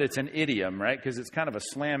love that it's an idiom, right? Because it's kind of a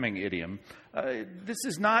slamming idiom. This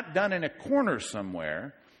is not done in a corner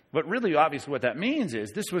somewhere. But really, obviously, what that means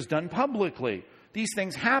is this was done publicly. These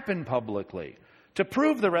things happen publicly. To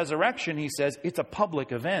prove the resurrection, he says, it's a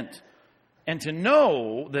public event. And to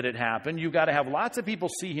know that it happened, you've got to have lots of people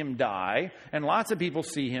see him die and lots of people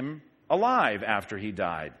see him alive after he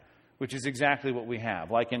died. Which is exactly what we have,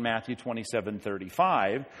 like in Matthew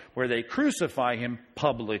 27:35, where they crucify him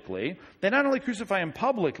publicly. They not only crucify him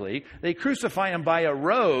publicly, they crucify him by a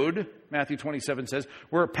road, Matthew 27 says,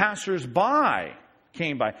 where passers-by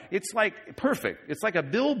came by. It's like perfect. It's like a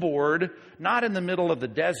billboard, not in the middle of the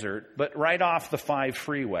desert, but right off the 5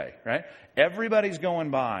 freeway, right? Everybody's going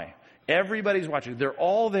by. Everybody's watching. They're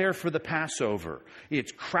all there for the Passover.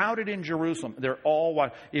 It's crowded in Jerusalem. They're all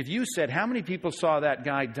watching. If you said, how many people saw that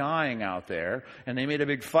guy dying out there, and they made a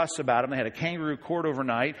big fuss about him, they had a kangaroo court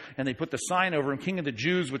overnight, and they put the sign over him, King of the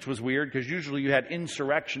Jews, which was weird, because usually you had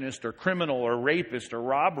insurrectionist or criminal or rapist or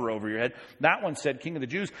robber over your head. That one said King of the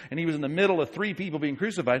Jews, and he was in the middle of 3 people being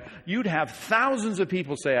crucified. You'd have thousands of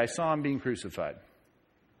people say, I saw him being crucified.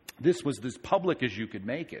 This was as public as you could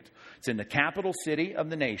make it. It's in the capital city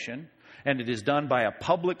of the nation, and it is done by a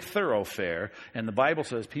public thoroughfare. And the Bible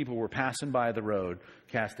says people were passing by the road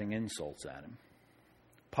casting insults at him.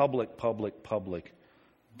 Public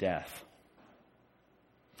death.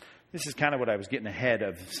 This is kind of what I was getting ahead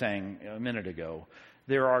of saying a minute ago.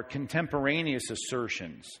 There are contemporaneous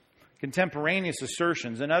assertions. Contemporaneous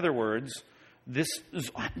assertions. In other words, this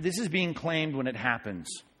is being claimed when it happens.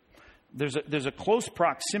 There's a close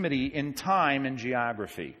proximity in time and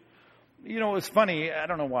geography. You know, it's funny, I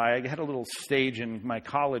don't know why, I had a little stage in my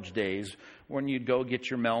college days when you'd go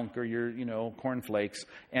get your milk or your, cornflakes,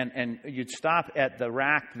 and you'd stop at the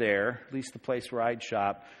rack there, at least the place where I'd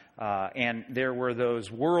shop, and there were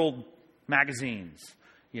those world magazines,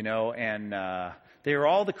 and they were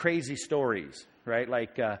all the crazy stories, right?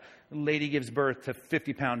 Like, lady gives birth to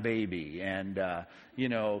 50-pound baby, and,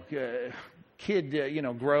 kid,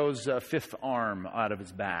 grows a 5th arm out of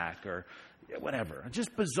his back, or whatever.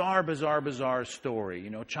 Just bizarre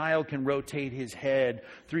story. Child can rotate his head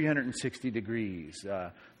 360 degrees.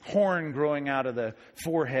 Horn growing out of the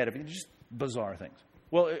forehead. Just bizarre things.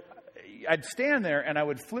 Well, I'd stand there and I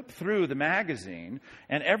would flip through the magazine,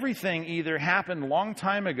 and everything either happened a long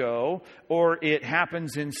time ago or it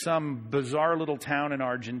happens in some bizarre little town in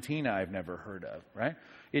Argentina I've never heard of, right?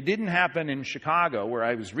 It didn't happen in Chicago where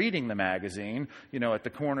I was reading the magazine, at the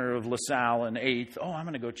corner of LaSalle and 8th. Oh, I'm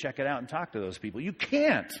going to go check it out and talk to those people. You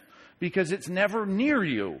can't, because it's never near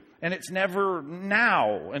you, and it's never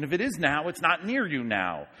now. And if it is now, it's not near you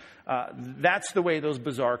now. That's the way those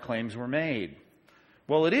bizarre claims were made.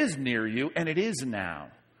 Well, it is near you, and it is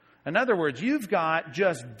now. In other words, you've got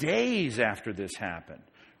just days after this happened.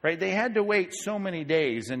 Right? They had to wait so many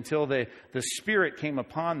days until the Spirit came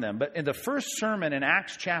upon them. But in the first sermon in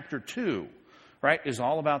Acts chapter 2, right, is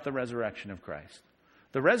all about the resurrection of Christ.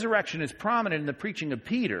 The resurrection is prominent in the preaching of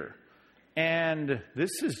Peter. And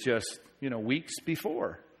this is just, weeks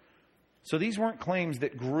before. So these weren't claims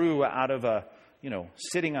that grew out of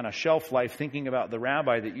sitting on a shelf life thinking about the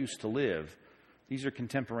rabbi that used to live. These are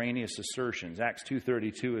contemporaneous assertions. Acts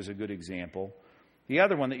 2:32 is a good example. The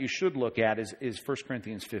other one that you should look at is 1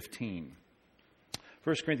 Corinthians 15.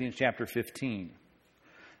 1 Corinthians chapter 15.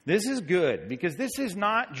 This is good because this is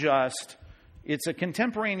not just, it's a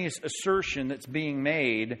contemporaneous assertion that's being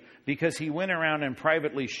made because he went around and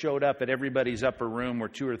privately showed up at everybody's upper room where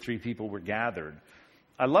 2 or 3 people were gathered.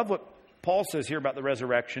 I love what Paul says here about the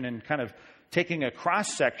resurrection and kind of taking a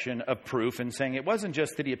cross-section of proof and saying it wasn't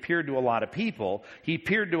just that he appeared to a lot of people. He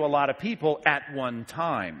appeared to a lot of people at one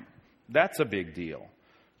time. That's a big deal.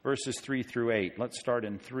 Verses 3 through 8. Let's start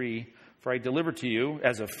in 3. For I deliver to you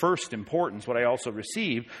as of first importance what I also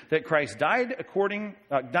received, that Christ died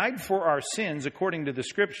for our sins according to the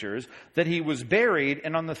Scriptures, that he was buried,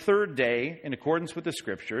 and on the third day, in accordance with the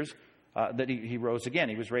Scriptures, that he rose again.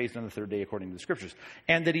 He was raised on the third day according to the Scriptures.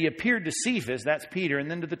 And that he appeared to Cephas, that's Peter,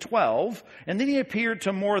 and then to the 12. And then he appeared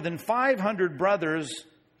to more than 500 brothers,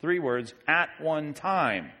 3 words, at one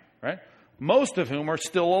time. Right? Most of whom are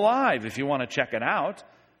still alive, if you want to check it out,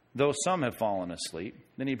 though some have fallen asleep.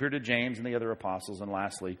 Then he appeared to James and the other apostles, and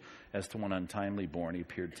lastly, as to one untimely born, he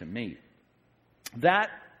appeared to me. That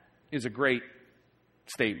is a great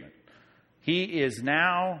statement. He is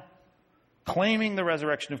now claiming the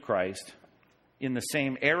resurrection of Christ in the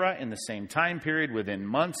same era, in the same time period, within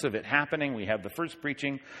months of it happening. We have the first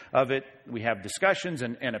preaching of it. We have discussions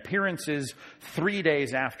and appearances 3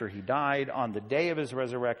 days after he died. On the day of his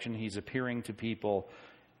resurrection, he's appearing to people,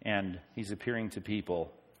 and he's appearing to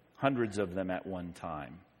people, hundreds of them at one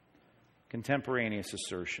time. Contemporaneous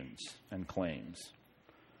assertions and claims.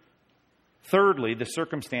 Thirdly, the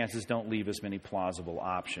circumstances don't leave us many plausible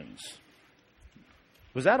options.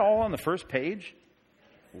 Was that all on the first page?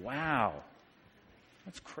 Wow.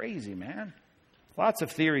 That's crazy, man. Lots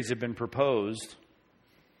of theories have been proposed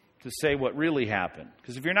to say what really happened.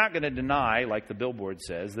 Because if you're not going to deny, like the billboard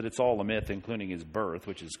says, that it's all a myth, including his birth,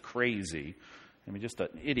 which is crazy. I mean, just an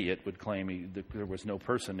idiot would claim that there was no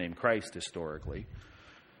person named Christ historically.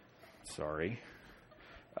 Sorry.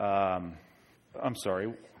 I'm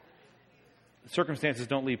sorry. Circumstances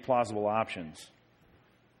don't leave plausible options.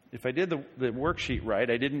 If I did the worksheet right,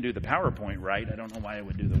 I didn't do the PowerPoint right. I don't know why I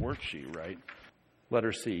would do the worksheet right.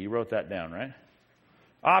 Letter C. You wrote that down, right?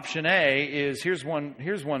 Option A is, here's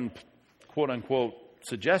one quote-unquote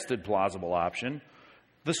suggested plausible option,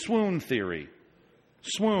 the swoon theory.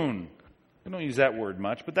 Swoon. We don't use that word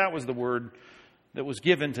much, but that was the word that was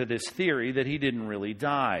given to this theory that he didn't really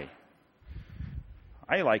die.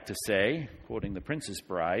 I like to say, quoting The Princess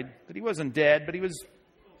Bride, that he wasn't dead, but he was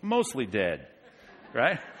mostly dead,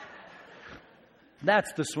 right?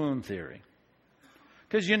 That's the swoon theory.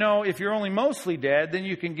 Because, if you're only mostly dead, then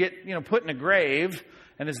you can get, put in a grave.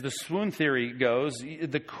 And as the swoon theory goes,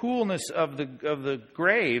 the coolness of the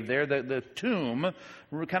grave there, the tomb,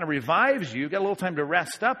 kind of revives you. You get a little time to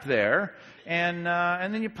rest up there. And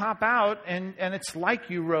then you pop out, and it's like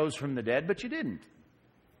you rose from the dead, but you didn't.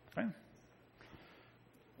 Right?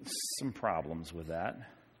 Some problems with that.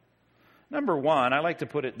 Number one, I like to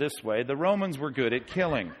put it this way. The Romans were good at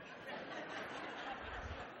killing.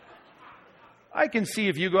 I can see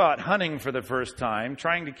if you go out hunting for the first time,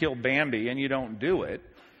 trying to kill Bambi, and you don't do it,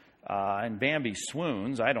 and Bambi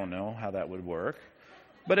swoons, I don't know how that would work.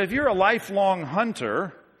 But if you're a lifelong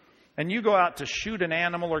hunter, and you go out to shoot an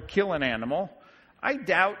animal or kill an animal, I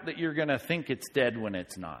doubt that you're going to think it's dead when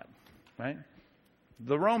it's not, right?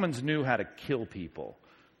 The Romans knew how to kill people.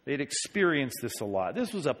 They'd experienced this a lot.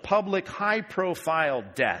 This was a public, high-profile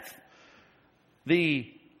death. The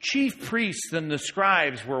chief priests and the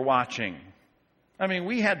scribes were watching. I mean,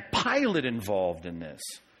 we had Pilate involved in this.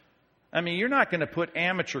 I mean, you're not going to put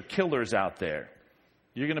amateur killers out there.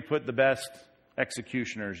 You're going to put the best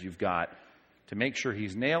executioners you've got to make sure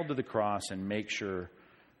he's nailed to the cross and make sure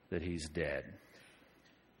that he's dead.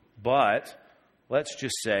 But let's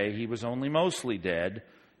just say he was only mostly dead.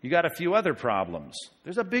 You got a few other problems.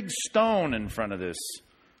 There's a big stone in front of this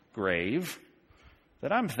grave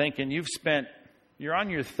that I'm thinking you're on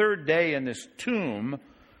your third day in this tomb.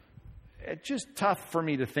 It's just tough for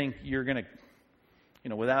me to think you're going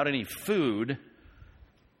to, without any food,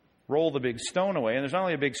 roll the big stone away. And there's not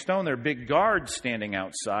only a big stone, there are big guards standing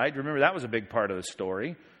outside. Remember, that was a big part of the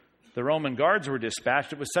story. The Roman guards were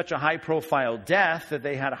dispatched. It was such a high-profile death that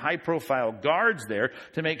they had high-profile guards there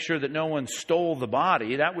to make sure that no one stole the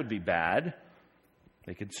body. That would be bad.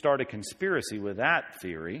 They could start a conspiracy with that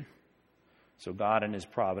theory. So God in his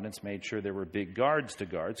providence made sure there were big guards to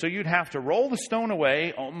guard. So you'd have to roll the stone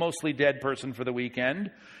away, a mostly dead person for the weekend.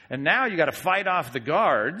 And now you got to fight off the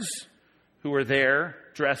guards who are there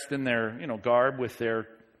dressed in their, garb with their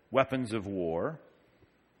weapons of war.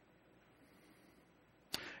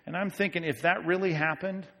 And I'm thinking, if that really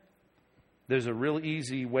happened, there's a real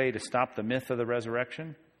easy way to stop the myth of the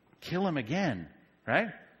resurrection. Kill him again, right?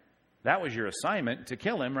 That was your assignment, to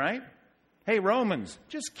kill him, right? Hey, Romans,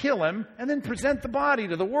 just kill him and then present the body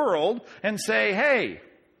to the world and say, hey,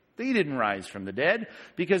 he didn't rise from the dead,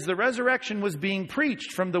 because the resurrection was being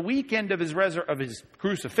preached from the weekend of his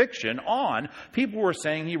crucifixion on. People were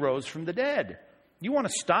saying he rose from the dead. You want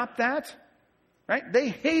to stop that? Right? They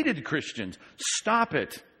hated Christians. Stop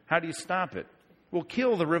it. How do you stop it? We'll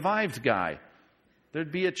kill the revived guy.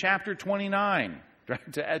 There'd be a chapter 29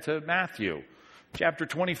 right, to Matthew, chapter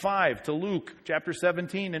 25 to Luke, chapter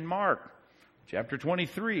 17 in Mark, chapter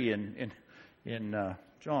 23 in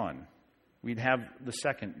John. We'd have the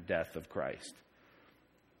second death of Christ,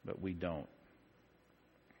 but we don't.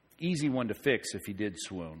 Easy one to fix if he did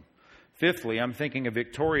swoon. Fifthly, I'm thinking a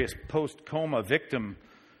victorious post-coma victim.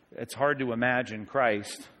 It's hard to imagine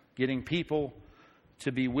Christ getting people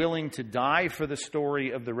to be willing to die for the story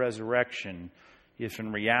of the resurrection if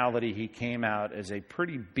in reality he came out as a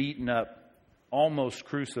pretty beaten up, almost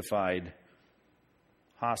crucified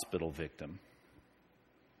hospital victim.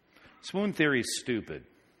 Swoon theory is stupid.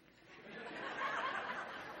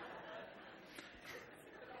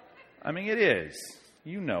 I mean, it is.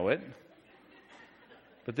 You know it.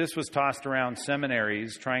 But this was tossed around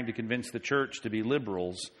seminaries trying to convince the church to be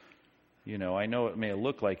liberals. I know it may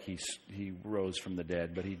look like he rose from the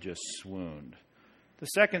dead, but he just swooned. The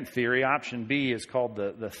second theory, option B, is called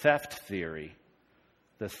the theft theory.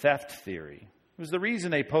 The theft theory. It was the reason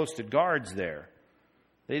they posted guards there.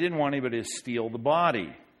 They didn't want anybody to steal the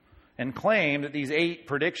body, and claim that these 8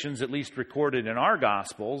 predictions, at least recorded in our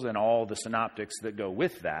Gospels and all the synoptics that go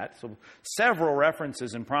with that, so several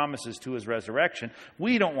references and promises to his resurrection,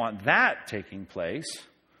 we don't want that taking place.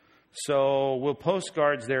 So we'll post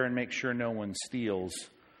guards there and make sure no one steals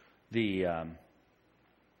the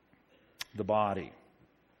body.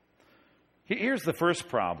 Here's the first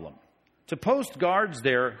problem. To post guards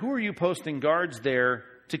there, who are you posting guards there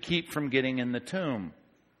to keep from getting in the tomb?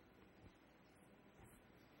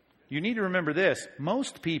 You need to remember this.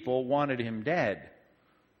 Most people wanted him dead.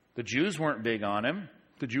 The Jews weren't big on him.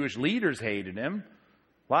 The Jewish leaders hated him.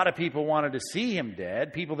 A lot of people wanted to see him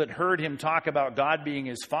dead. People that heard him talk about God being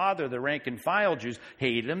his father, the rank and file Jews,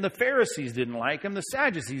 hated him. The Pharisees didn't like him. The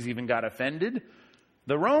Sadducees even got offended.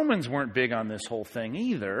 The Romans weren't big on this whole thing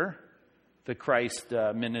either, the Christ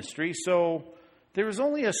ministry. So there was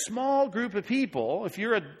only a small group of people. If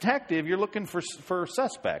you're a detective, you're looking for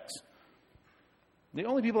suspects. The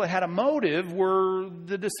only people that had a motive were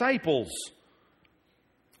the disciples.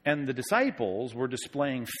 And the disciples were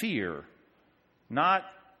displaying fear, not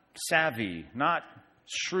savvy, not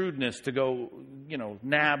shrewdness to go,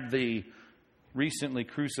 nab the recently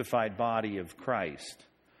crucified body of Christ.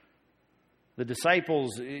 The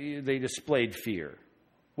disciples, they displayed fear.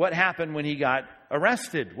 What happened when he got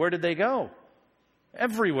arrested? Where did they go?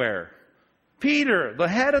 Everywhere. Peter, the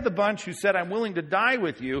head of the bunch who said, I'm willing to die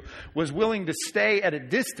with you, was willing to stay at a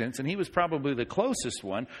distance, and he was probably the closest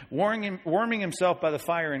one, warming himself by the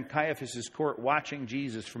fire in Caiaphas' court, watching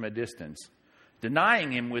Jesus from a distance,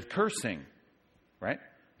 denying him with cursing, right?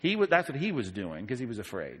 That's what he was doing because he was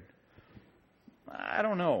afraid. I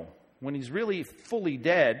don't know. When he's really fully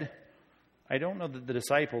dead, I don't know that the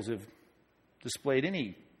disciples have displayed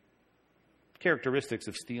any characteristics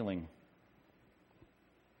of stealing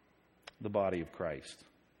the body of Christ.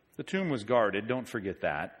 The tomb was guarded. Don't forget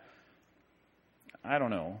that. I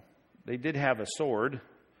don't know. They did have a sword,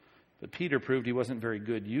 but Peter proved he wasn't very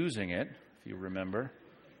good using it, if you remember.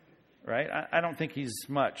 Right? I don't think he's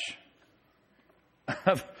much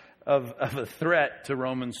of a threat to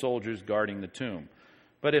Roman soldiers guarding the tomb.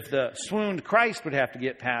 But if the swooned Christ would have to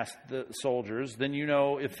get past the soldiers, then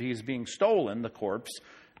if he's being stolen, the corpse,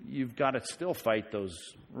 you've got to still fight those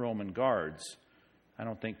Roman guards. I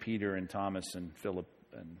don't think Peter and Thomas and Philip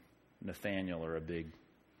and Nathaniel are a big,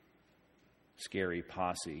 scary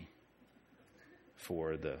posse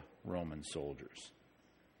for the Roman soldiers.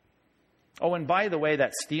 Oh, and by the way,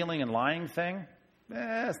 that stealing and lying thing,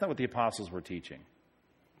 that's not what the apostles were teaching.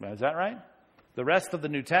 Is that right? The rest of the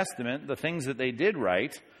New Testament, the things that they did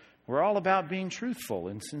write, were all about being truthful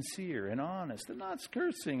and sincere and honest and not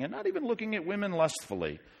cursing and not even looking at women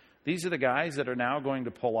lustfully. These are the guys that are now going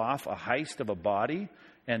to pull off a heist of a body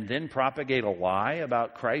and then propagate a lie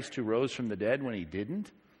about Christ who rose from the dead when he didn't.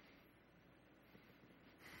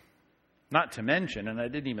 Not to mention, and I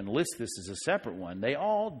didn't even list this as a separate one, they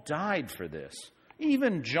all died for this.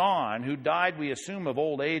 Even John, who died, we assume, of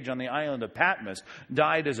old age on the island of Patmos,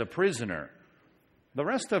 died as a prisoner. The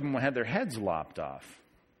rest of them had their heads lopped off.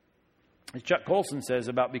 As Chuck Colson says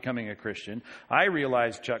about becoming a Christian, I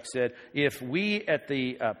realize, Chuck said, if we at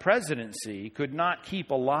the presidency could not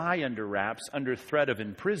keep a lie under wraps under threat of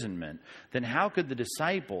imprisonment, then how could the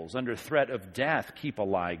disciples, under threat of death, keep a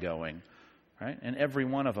lie going? Right? And every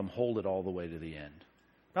one of them hold it all the way to the end.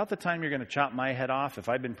 About the time you're going to chop my head off, if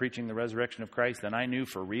I've been preaching the resurrection of Christ and I knew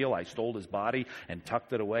for real I stole his body and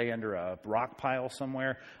tucked it away under a rock pile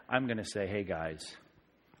somewhere, I'm going to say, hey guys,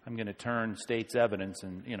 I'm going to turn state's evidence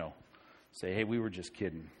and, say, hey, we were just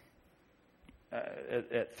kidding.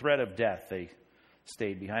 At threat of death, they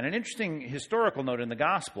stayed behind. An interesting historical note in the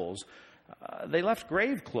Gospels, they left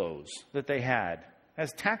grave clothes that they had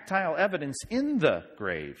as tactile evidence in the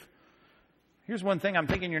grave. Here's one thing I'm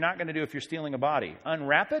thinking you're not going to do if you're stealing a body.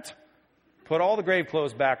 Unwrap it, put all the grave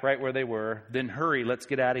clothes back right where they were, then hurry, let's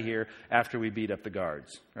get out of here after we beat up the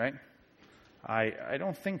guards, right? I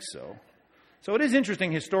don't think so. So it is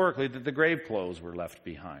interesting historically that the grave clothes were left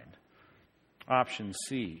behind. Option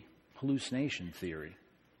C, hallucination theory.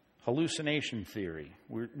 Hallucination theory.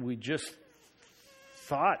 We just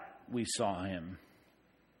thought we saw him.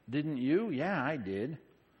 Didn't you? Yeah, I did.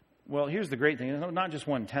 Well, here's the great thing. Not just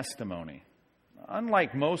one testimony.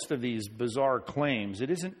 Unlike most of these bizarre claims,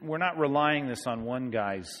 we're not relying this on one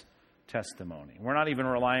guy's testimony. We're not even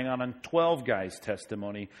relying on 12 guys'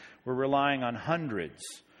 testimony. We're relying on hundreds.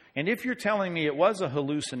 And if you're telling me it was a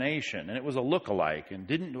hallucination and it was a look-alike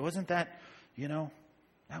and wasn't that,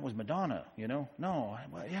 that was Madonna, No,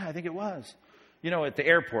 yeah, I think it was. At the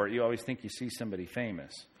airport, you always think you see somebody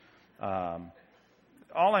famous. All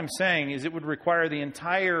I'm saying is it would require the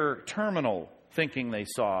entire terminal thinking they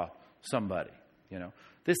saw somebody.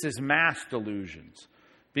 This is mass delusions.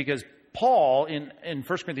 Because Paul, in 1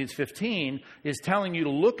 Corinthians 15, is telling you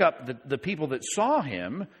to look up the people that saw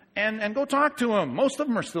him and go talk to them. Most of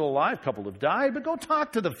them are still alive. A couple have died. But go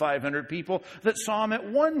talk to the 500 people that saw him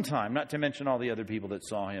at one time. Not to mention all the other people that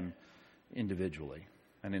saw him individually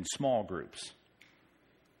and in small groups.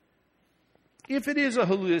 If it is a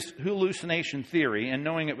hallucination theory, and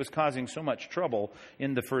knowing it was causing so much trouble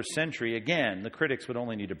in the first century, again, the critics would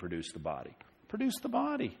only need to produce the body. Produce the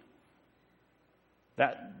body.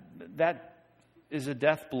 That is a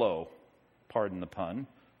death blow, pardon the pun,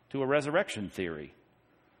 to a resurrection theory.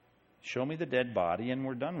 Show me the dead body and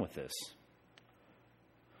we're done with this.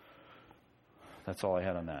 That's all I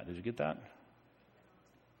had on that. Did you get that?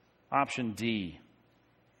 Option D.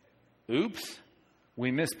 Oops,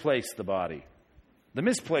 we misplaced the body. The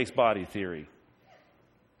misplaced body theory.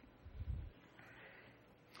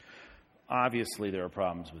 Obviously, there are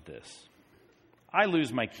problems with this. I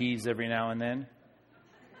lose my keys every now and then.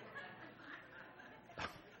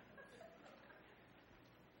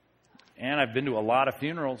 And I've been to a lot of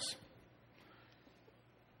funerals.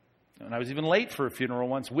 And I was even late for a funeral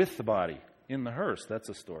once with the body in the hearse. That's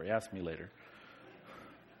a story. Ask me later.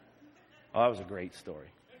 Oh, that was a great story.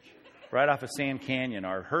 Right off of Sand Canyon,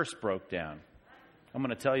 our hearse broke down. I'm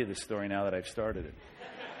going to tell you this story now that I've started it.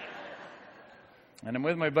 And I'm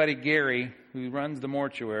with my buddy Gary, who runs the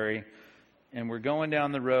mortuary, and we're going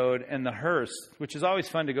down the road, and the hearse, which is always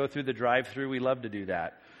fun to go through the drive-thru. We love to do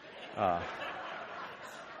that.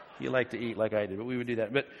 You like to eat like I did, but we would do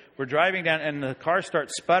that. But we're driving down, and the car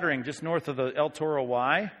starts sputtering just north of the El Toro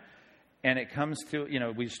Y, and it comes to,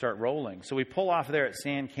 we start rolling. So we pull off there at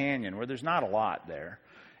Sand Canyon, where there's not a lot there.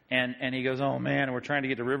 And he goes, oh, man, and we're trying to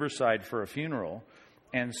get to Riverside for a funeral.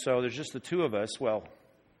 And so there's just the two of us. Well,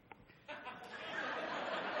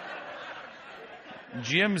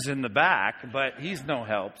 Jim's in the back, but he's no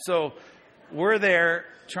help. So we're there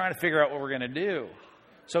trying to figure out what we're going to do.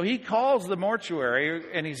 So he calls the mortuary,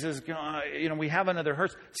 and he says, we have another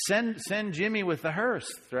hearse. Send Jimmy with the hearse,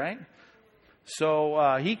 right?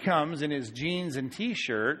 So he comes in his jeans and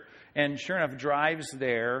T-shirt, and sure enough drives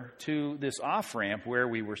there to this off-ramp where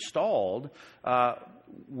we were stalled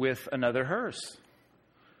with another hearse.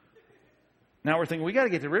 Now we're thinking, we got to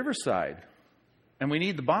get to Riverside, and we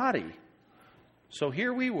need the body. So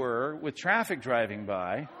here we were with traffic driving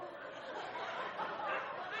by,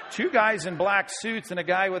 two guys in black suits and a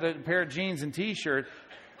guy with a pair of jeans and T-shirt,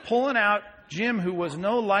 pulling out Jim, who was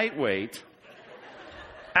no lightweight,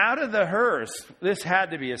 out of the hearse. This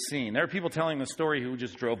had to be a scene. There are people telling the story who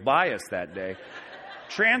just drove by us that day,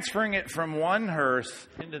 transferring it from one hearse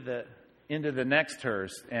into the next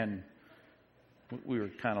hearse, and we were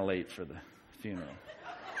kind of late for the funeral.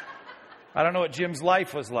 I don't know what Jim's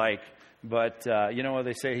life was like, but you know what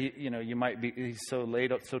they say, you might be, he's so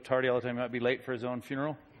late, so tardy all the time, he might be late for his own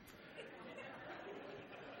funeral.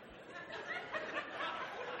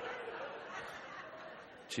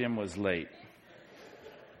 Jim was late.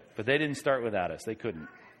 But they didn't start without us. They couldn't.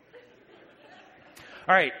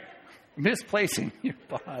 All right. Misplacing your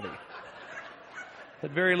body.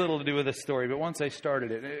 Had very little to do with this story, but once I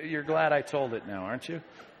started it, you're glad I told it now, aren't you?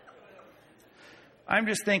 I'm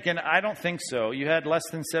just thinking, I don't think so. You had less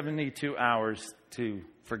than 72 hours to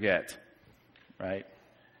forget, right?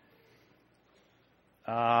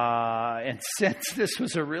 And since this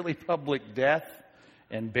was a really public death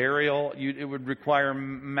and burial, it would require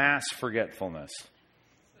mass forgetfulness,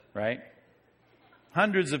 right?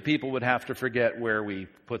 Hundreds of people would have to forget where we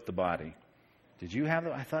put the body. Did you have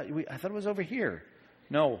it? I thought it was over here.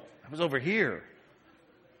 No, it was over here.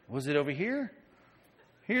 Was it over here?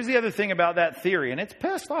 Here's the other thing about that theory, and it's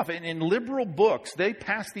passed off. In liberal books, they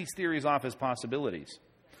pass these theories off as possibilities.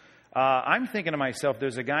 I'm thinking to myself,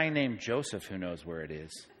 there's a guy named Joseph who knows where it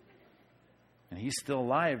is. And he's still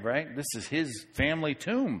alive, right? This is his family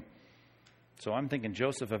tomb. So I'm thinking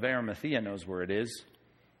Joseph of Arimathea knows where it is.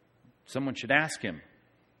 Someone should ask him.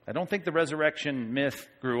 I don't think the resurrection myth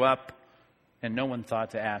grew up and no one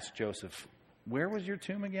thought to ask Joseph, where was your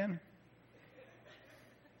tomb again?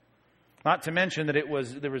 Not to mention that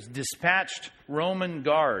there was dispatched Roman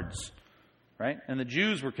guards, right? And the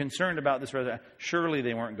Jews were concerned about this resurrection. Surely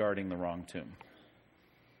they weren't guarding the wrong tomb.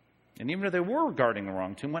 And even if they were guarding the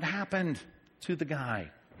wrong tomb, what happened to the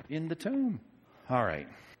guy in the tomb? All right.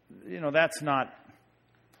 That's not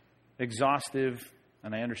exhaustive,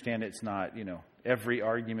 and I understand it's not, every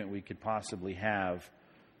argument we could possibly have.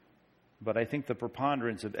 But I think the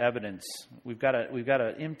preponderance of evidence, we've got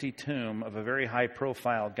an empty tomb of a very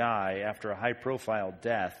high-profile guy after a high-profile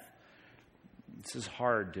death. This is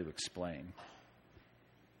hard to explain.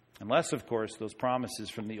 Unless, of course, those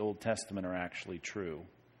promises from the Old Testament are actually true.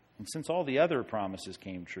 And since all the other promises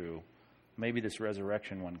came true, maybe this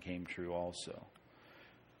resurrection one came true also.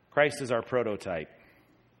 Christ is our prototype.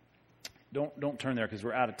 Don't turn there because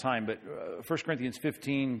we're out of time. But 1 Corinthians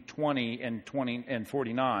 15, 20 and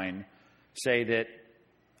 49 say that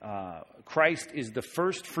Christ is the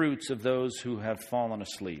first fruits of those who have fallen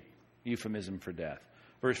asleep. Euphemism for death.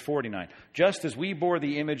 Verse 49, just as we bore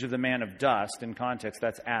the image of the man of dust, in context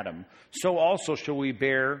that's Adam, so also shall we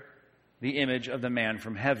bear the image of the man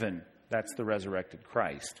from heaven. That's the resurrected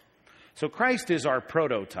Christ. So Christ is our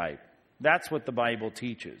prototype. That's what the Bible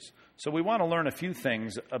teaches. So we want to learn a few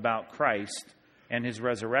things about Christ and his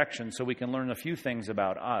resurrection so we can learn a few things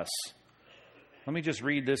about us. Let me just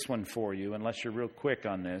read this one for you, unless you're real quick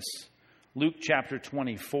on this. Luke chapter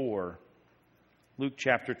 24. Luke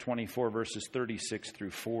chapter 24, verses 36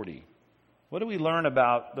 through 40. What do we learn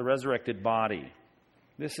about the resurrected body?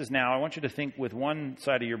 This is now, I want you to think with one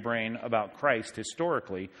side of your brain about Christ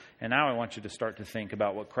historically, and now I want you to start to think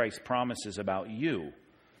about what Christ promises about you.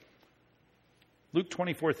 Luke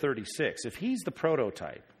 24:36. If he's the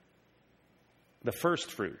prototype, the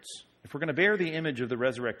first fruits, if we're going to bear the image of the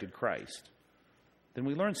resurrected Christ, then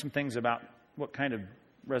we learn some things about what kind of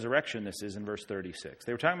resurrection this is in verse 36.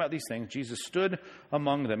 They were talking about these things. Jesus stood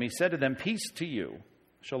among them. He said to them, peace to you,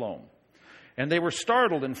 shalom. And they were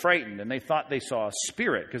startled and frightened, and they thought they saw a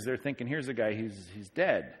spirit, because they're thinking, here's a guy, he's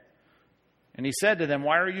dead. And he said to them,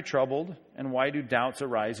 why are you troubled, and why do doubts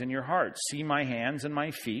arise in your hearts? See my hands and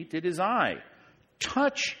my feet, it is I.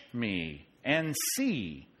 Touch me and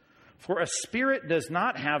see. For a spirit does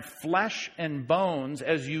not have flesh and bones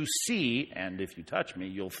as you see, and if you touch me,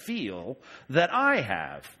 you'll feel that I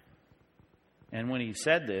have. And when he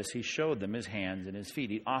said this, he showed them his hands and his feet.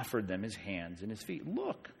 He offered them his hands and his feet.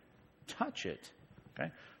 Look, touch it.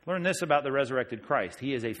 Okay? Learn this about the resurrected Christ.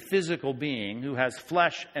 He is a physical being who has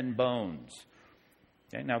flesh and bones.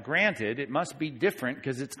 Okay? Now, granted, it must be different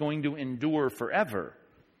because it's going to endure forever.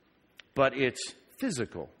 But it's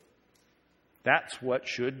physical. That's what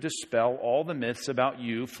should dispel all the myths about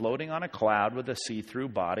you floating on a cloud with a see-through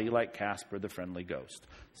body like Casper the Friendly Ghost.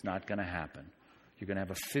 It's not going to happen. You're going to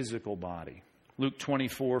have a physical body. Luke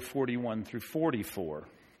 24:41 through 44.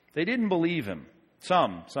 They didn't believe him.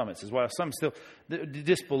 Some it says, well, some still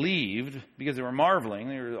disbelieved because they were marveling.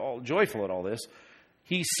 They were all joyful at all this.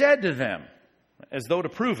 He said to them, as though to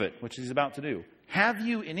prove it, which he's about to do, "Have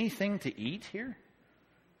you anything to eat here?"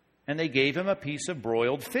 And they gave him a piece of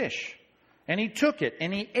broiled fish. And he took it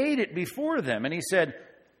and he ate it before them. And he said,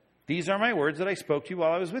 "These are my words that I spoke to you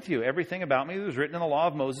while I was with you. Everything about me that was written in the law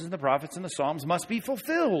of Moses and the prophets and the Psalms must be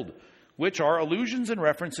fulfilled," which are allusions and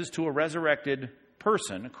references to a resurrected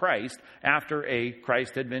person, Christ, after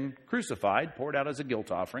Christ had been crucified, poured out as a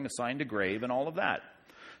guilt offering, assigned a grave, and all of that.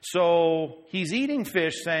 So he's eating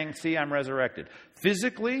fish saying, "See, I'm resurrected."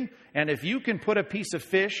 Physically, and if you can put a piece of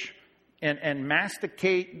fish and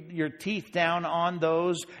masticate your teeth down on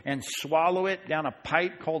those and swallow it down a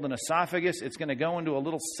pipe called an esophagus, it's going to go into a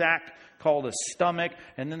little sac called a stomach,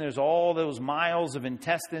 and then there's all those miles of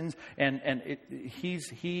intestines,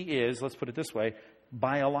 he is, let's put it this way,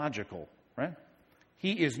 biological, right?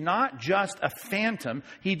 He is not just a phantom.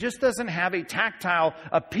 He just doesn't have a tactile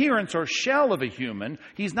appearance or shell of a human.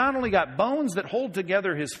 He's not only got bones that hold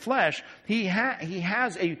together his flesh, he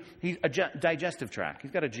has a digestive tract. He's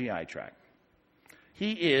got a GI tract.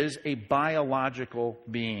 He is a biological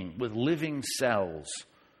being with living cells.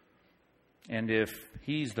 And if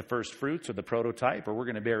he's the first fruits or the prototype, or we're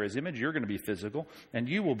going to bear his image, you're going to be physical, and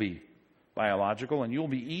you will be biological, and you'll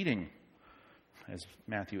be eating. As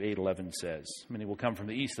Matthew 8:11 says, many will come from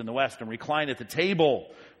the east and the west and recline at the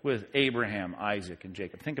table with Abraham, Isaac, and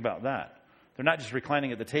Jacob. Think about that. They're not just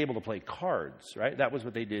reclining at the table to play cards, right? That was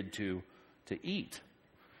what they did to eat.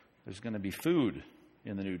 There's going to be food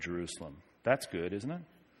in the New Jerusalem. That's good, isn't it?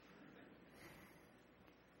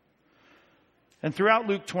 And throughout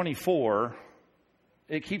Luke 24,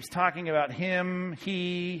 it keeps talking about him,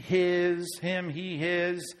 he, his, him, he,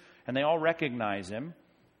 his, and they all recognize him.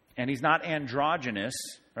 And he's not androgynous,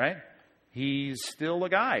 right? He's still a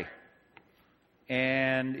guy.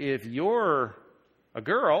 And if you're a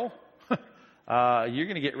girl, you're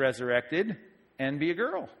going to get resurrected and be a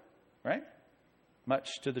girl, right? Much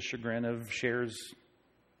to the chagrin of Cher's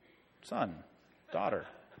daughter.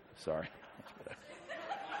 Sorry.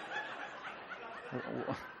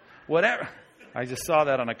 Whatever. I just saw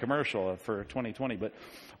that on a commercial for 2020. But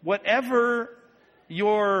whatever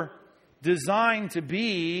your designed to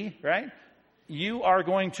be, right? You are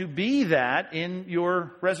going to be that in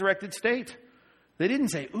your resurrected state. They didn't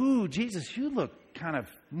say, "Ooh, Jesus, you look kind of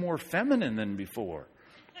more feminine than before."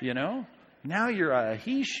 You know? Now you're a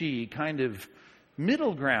he, she kind of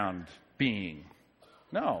middle ground being.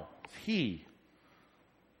 No, he.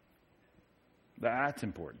 That's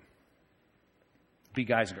important. Be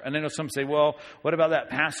guys and girls. And I know some say, well, what about that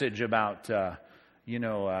passage about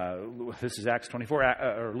this is Acts 24,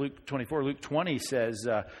 or Luke 24. Luke 20 says,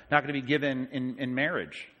 not going to be given in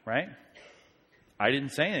marriage, right? I didn't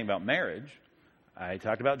say anything about marriage. I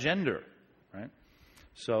talked about gender, right?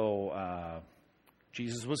 So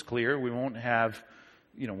Jesus was clear. We won't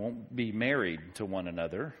be married to one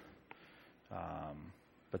another.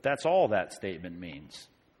 But that's all that statement means.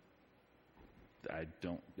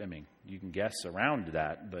 You can guess around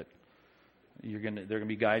that, but they're going to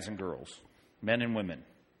be guys and girls. Men and women,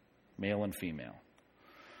 male and female.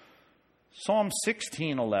 Psalm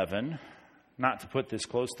 16:11, not to put this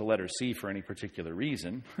close to letter C for any particular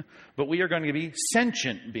reason, but we are going to be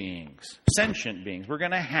sentient beings. Sentient beings. We're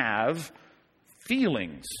going to have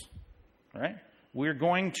feelings, right? We're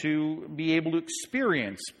going to be able to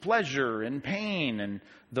experience pleasure and pain. And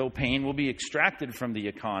though pain will be extracted from the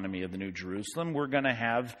economy of the New Jerusalem, we're going to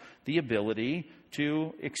have the ability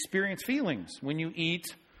to experience feelings. When you eat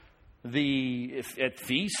at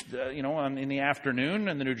feast, in the afternoon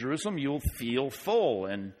in the New Jerusalem, you'll feel full.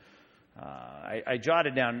 And I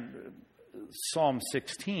jotted down Psalm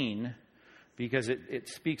 16 because it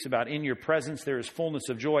speaks about, in your presence there is fullness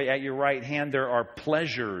of joy. At your right hand there are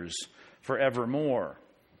pleasures forevermore.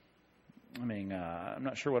 I'm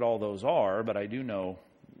not sure what all those are, but I do know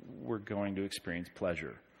we're going to experience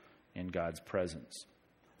pleasure in God's presence.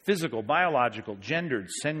 Physical, biological, gendered,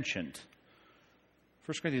 sentient.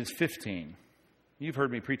 1 Corinthians 15. You've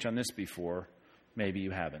heard me preach on this before. Maybe you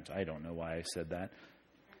haven't. I don't know why I said that.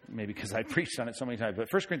 Maybe because I preached on it so many times.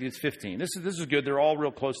 But 1 Corinthians 15. This is good. They're all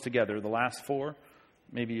real close together. The last four,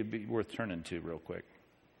 maybe it'd be worth turning to real quick.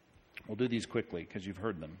 We'll do these quickly because you've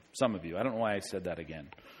heard them. Some of you. I don't know why I said that again.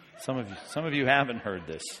 Some of you haven't heard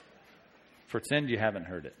this. Pretend you haven't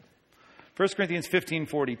heard it. 1 Corinthians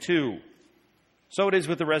 15:42. So it is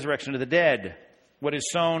with the resurrection of the dead. What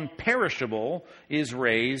is sown perishable is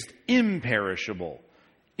raised imperishable.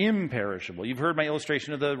 Imperishable. You've heard my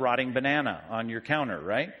illustration of the rotting banana on your counter,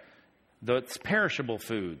 right? That's perishable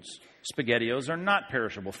foods. SpaghettiOs are not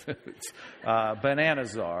perishable foods.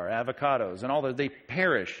 Bananas are, avocados, and all that. They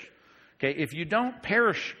perish. Okay, if you don't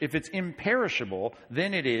perish, if it's imperishable,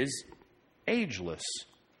 then it is ageless.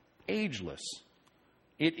 Ageless.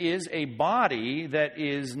 It is a body that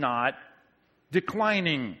is not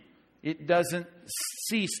declining. It doesn't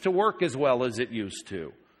cease to work as well as it used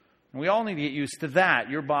to. And we all need to get used to that.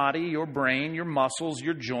 Your body, your brain, your muscles,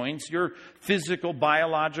 your joints, your physical,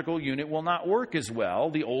 biological unit will not work as well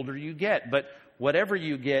the older you get. But whatever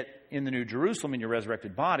you get in the New Jerusalem, in your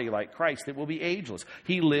resurrected body, like Christ, it will be ageless.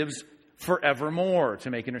 He lives forevermore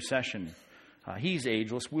to make intercession. He's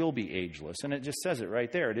ageless, will be ageless. And it just says it right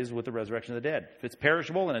there. It is with the resurrection of the dead. If it's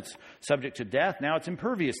perishable and it's subject to death, now it's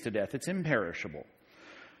impervious to death. It's imperishable.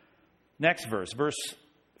 Next verse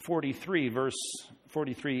 43, verse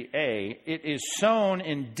 43a. It is sown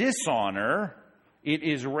in dishonor. It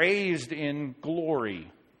is raised in glory.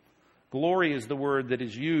 Glory is the word that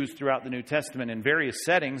is used throughout the New Testament in various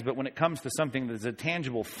settings, but when it comes to something that's a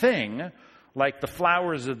tangible thing, like the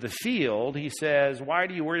flowers of the field, he says, why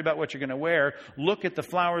do you worry about what you're going to wear? Look at the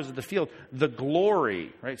flowers of the field. The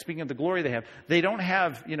glory, right? Speaking of the glory they don't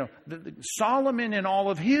have, Solomon in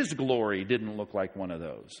all of his glory didn't look like one of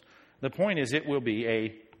those. The point is, it will be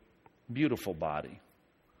a beautiful body.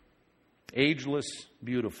 Ageless,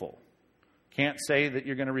 beautiful. Can't say that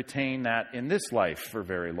you're going to retain that in this life for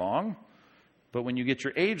very long. But when you get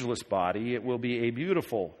your ageless body, it will be a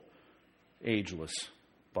beautiful, ageless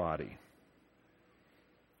body.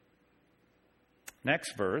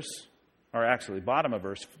 Next verse, or actually bottom of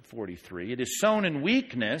verse 43. It is sown in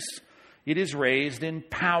weakness. It is raised in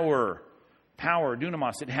power. Power,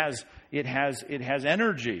 dunamis. It has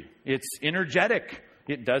energy. It's energetic.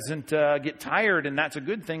 It doesn't get tired, and that's a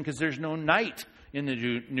good thing because there's no night in the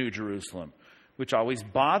New Jerusalem, which always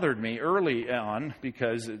bothered me early on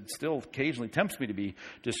because it still occasionally tempts me to be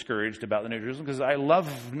discouraged about the New Jerusalem because I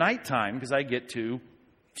love nighttime because I get to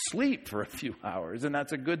sleep for a few hours, and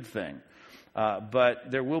that's a good thing.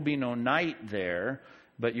 But there will be no night there,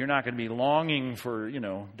 but you're not going to be longing for,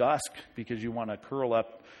 dusk because you want to curl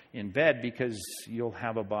up in bed because you'll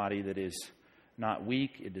have a body that is not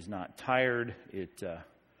weak, it is not tired, it's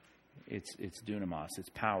dunamis, it's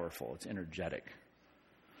powerful, it's energetic.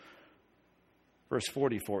 Verse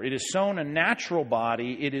 44, it is sown a natural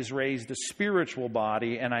body, it is raised a spiritual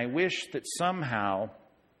body, and I wish that somehow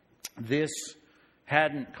this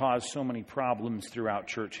hadn't caused so many problems throughout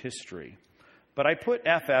church history. But I put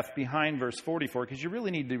FF behind verse 44 because you really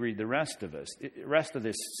need to read the rest of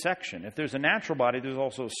this section. If there's a natural body, there's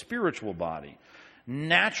also a spiritual body.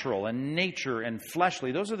 Natural and nature and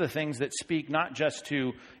fleshly, those are the things that speak not just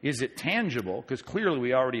to, is it tangible? Because clearly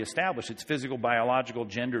we already established it's physical, biological,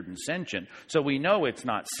 gendered, and sentient. So we know it's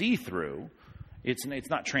not see-through. It's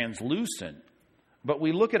not translucent. But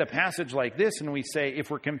we look at a passage like this and we say,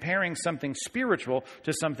 if we're comparing something spiritual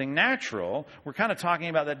to something natural, we're kind of talking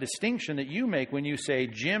about that distinction that you make when you say,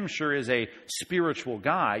 Jim sure is a spiritual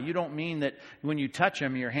guy. You don't mean that when you touch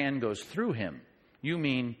him, your hand goes through him. You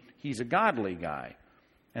mean he's a godly guy.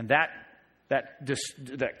 And that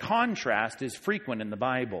contrast is frequent in the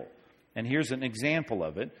Bible. And here's an example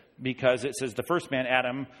of it, because it says the first man,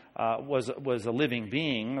 Adam, was a living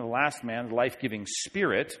being. The last man, the life-giving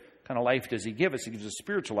spirit. What kind of life does he give us? He gives us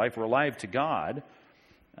spiritual life. We're alive to God.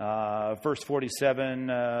 Verse 47,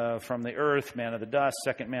 from the earth, man of the dust.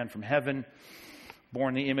 Second man from heaven,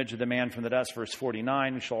 born the image of the man from the dust. Verse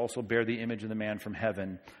 49, we shall also bear the image of the man from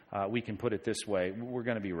heaven. We can put it this way. We're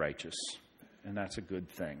going to be righteous, and that's a good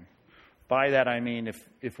thing. By that I mean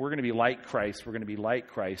if we're going to be like Christ, we're going to be like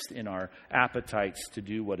Christ in our appetites to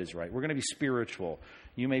do what is right. We're going to be spiritual.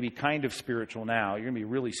 You may be kind of spiritual now. You're going to be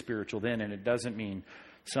really spiritual then, and it doesn't mean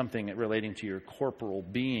something relating to your corporal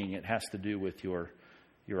being. It has to do with your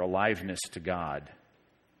aliveness to God.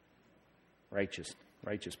 Righteous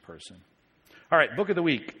person. All right, book of the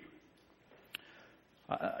week.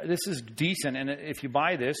 This is decent, and if you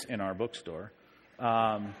buy this in our bookstore,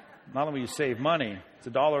 not only will you save money, it's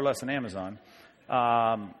 $1 less than Amazon,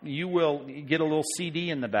 you will get a little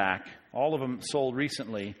CD in the back. All of them sold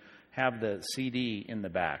recently have the CD in the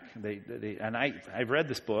back. And I've read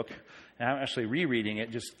this book, and I'm actually rereading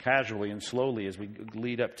it just casually and slowly as we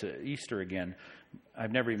lead up to Easter again.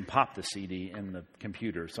 I've never even popped the CD in the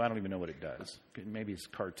computer, so I don't even know what it does. Maybe it's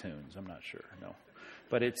cartoons. I'm not sure. No.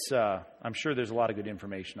 But I'm sure there's a lot of good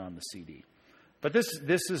information on the CD. But this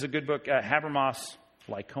is a good book. Habermas,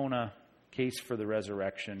 Lycona, Case for the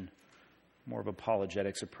Resurrection, more of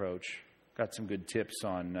apologetics approach. Got some good tips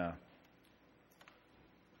on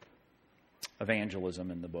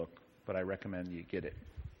evangelism in the book, but I recommend you get it.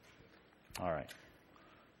 All right.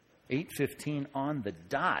 8:15 on the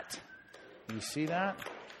dot. You see that?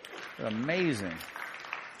 Amazing.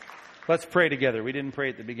 Let's pray together. We didn't pray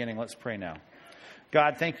at the beginning. Let's pray now.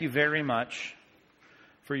 God, thank you very much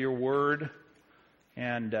for your word.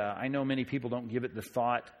 And I know many people don't give it the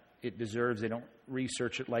thought it deserves. They don't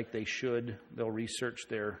research it like they should. They'll research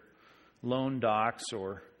their loan docs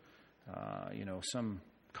or, some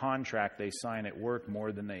contract they sign at work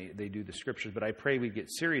more than they do the scriptures. But I pray we get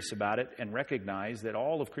serious about it and recognize that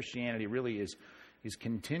all of Christianity really is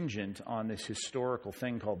contingent on this historical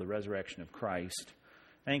thing called the resurrection of Christ.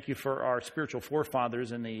 Thank you for our spiritual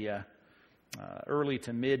forefathers in the early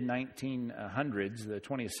to mid-1900s, the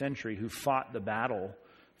 20th century, who fought the battle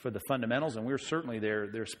for the fundamentals, and we're certainly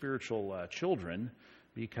their spiritual children,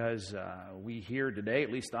 because we here today,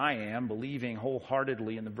 at least I am, believing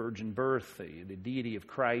wholeheartedly in the virgin birth, the deity of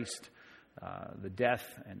Christ, the death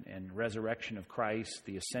and resurrection of Christ,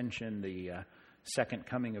 the ascension, the second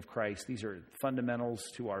coming of Christ. These are fundamentals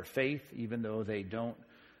to our faith, even though they don't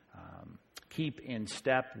keep in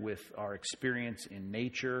step with our experience in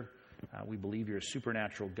nature. We believe you're a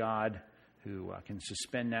supernatural God who can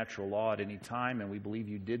suspend natural law at any time, and we believe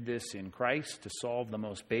you did this in Christ to solve the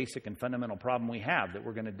most basic and fundamental problem we have, that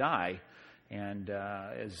we're going to die. And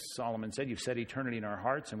as Solomon said, you've set eternity in our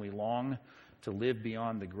hearts, and we long to live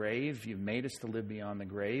beyond the grave. You've made us to live beyond the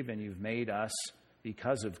grave, and you've made us,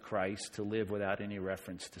 because of Christ, to live without any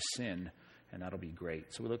reference to sin, and that'll be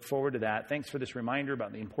great. So we look forward to that. Thanks for this reminder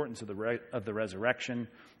about the importance of the resurrection.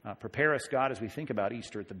 Prepare us, God, as we think about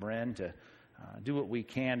Easter at the Bren, to do what we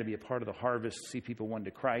can to be a part of the harvest, see people won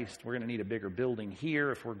to Christ. We're going to need a bigger building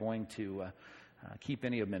here if we're going to keep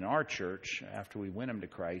any of them in our church after we win them to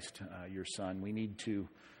Christ, your Son. We need to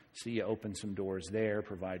see you open some doors there,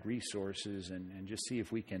 provide resources, and just see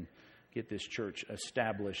if we can get this church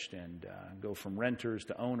established and go from renters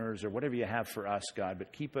to owners or whatever you have for us, God.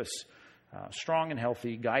 But keep us strong and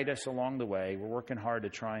healthy. Guide us along the way. We're working hard to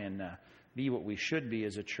try and be what we should be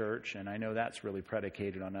as a church, and I know that's really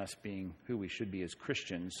predicated on us being who we should be as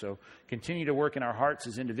Christians. So continue to work in our hearts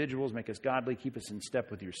as individuals, make us godly, keep us in step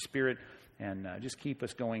with your Spirit, and just keep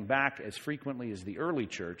us going back as frequently as the early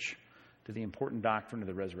church to the important doctrine of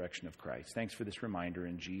the resurrection of Christ. Thanks for this reminder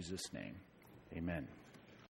in Jesus' name. Amen.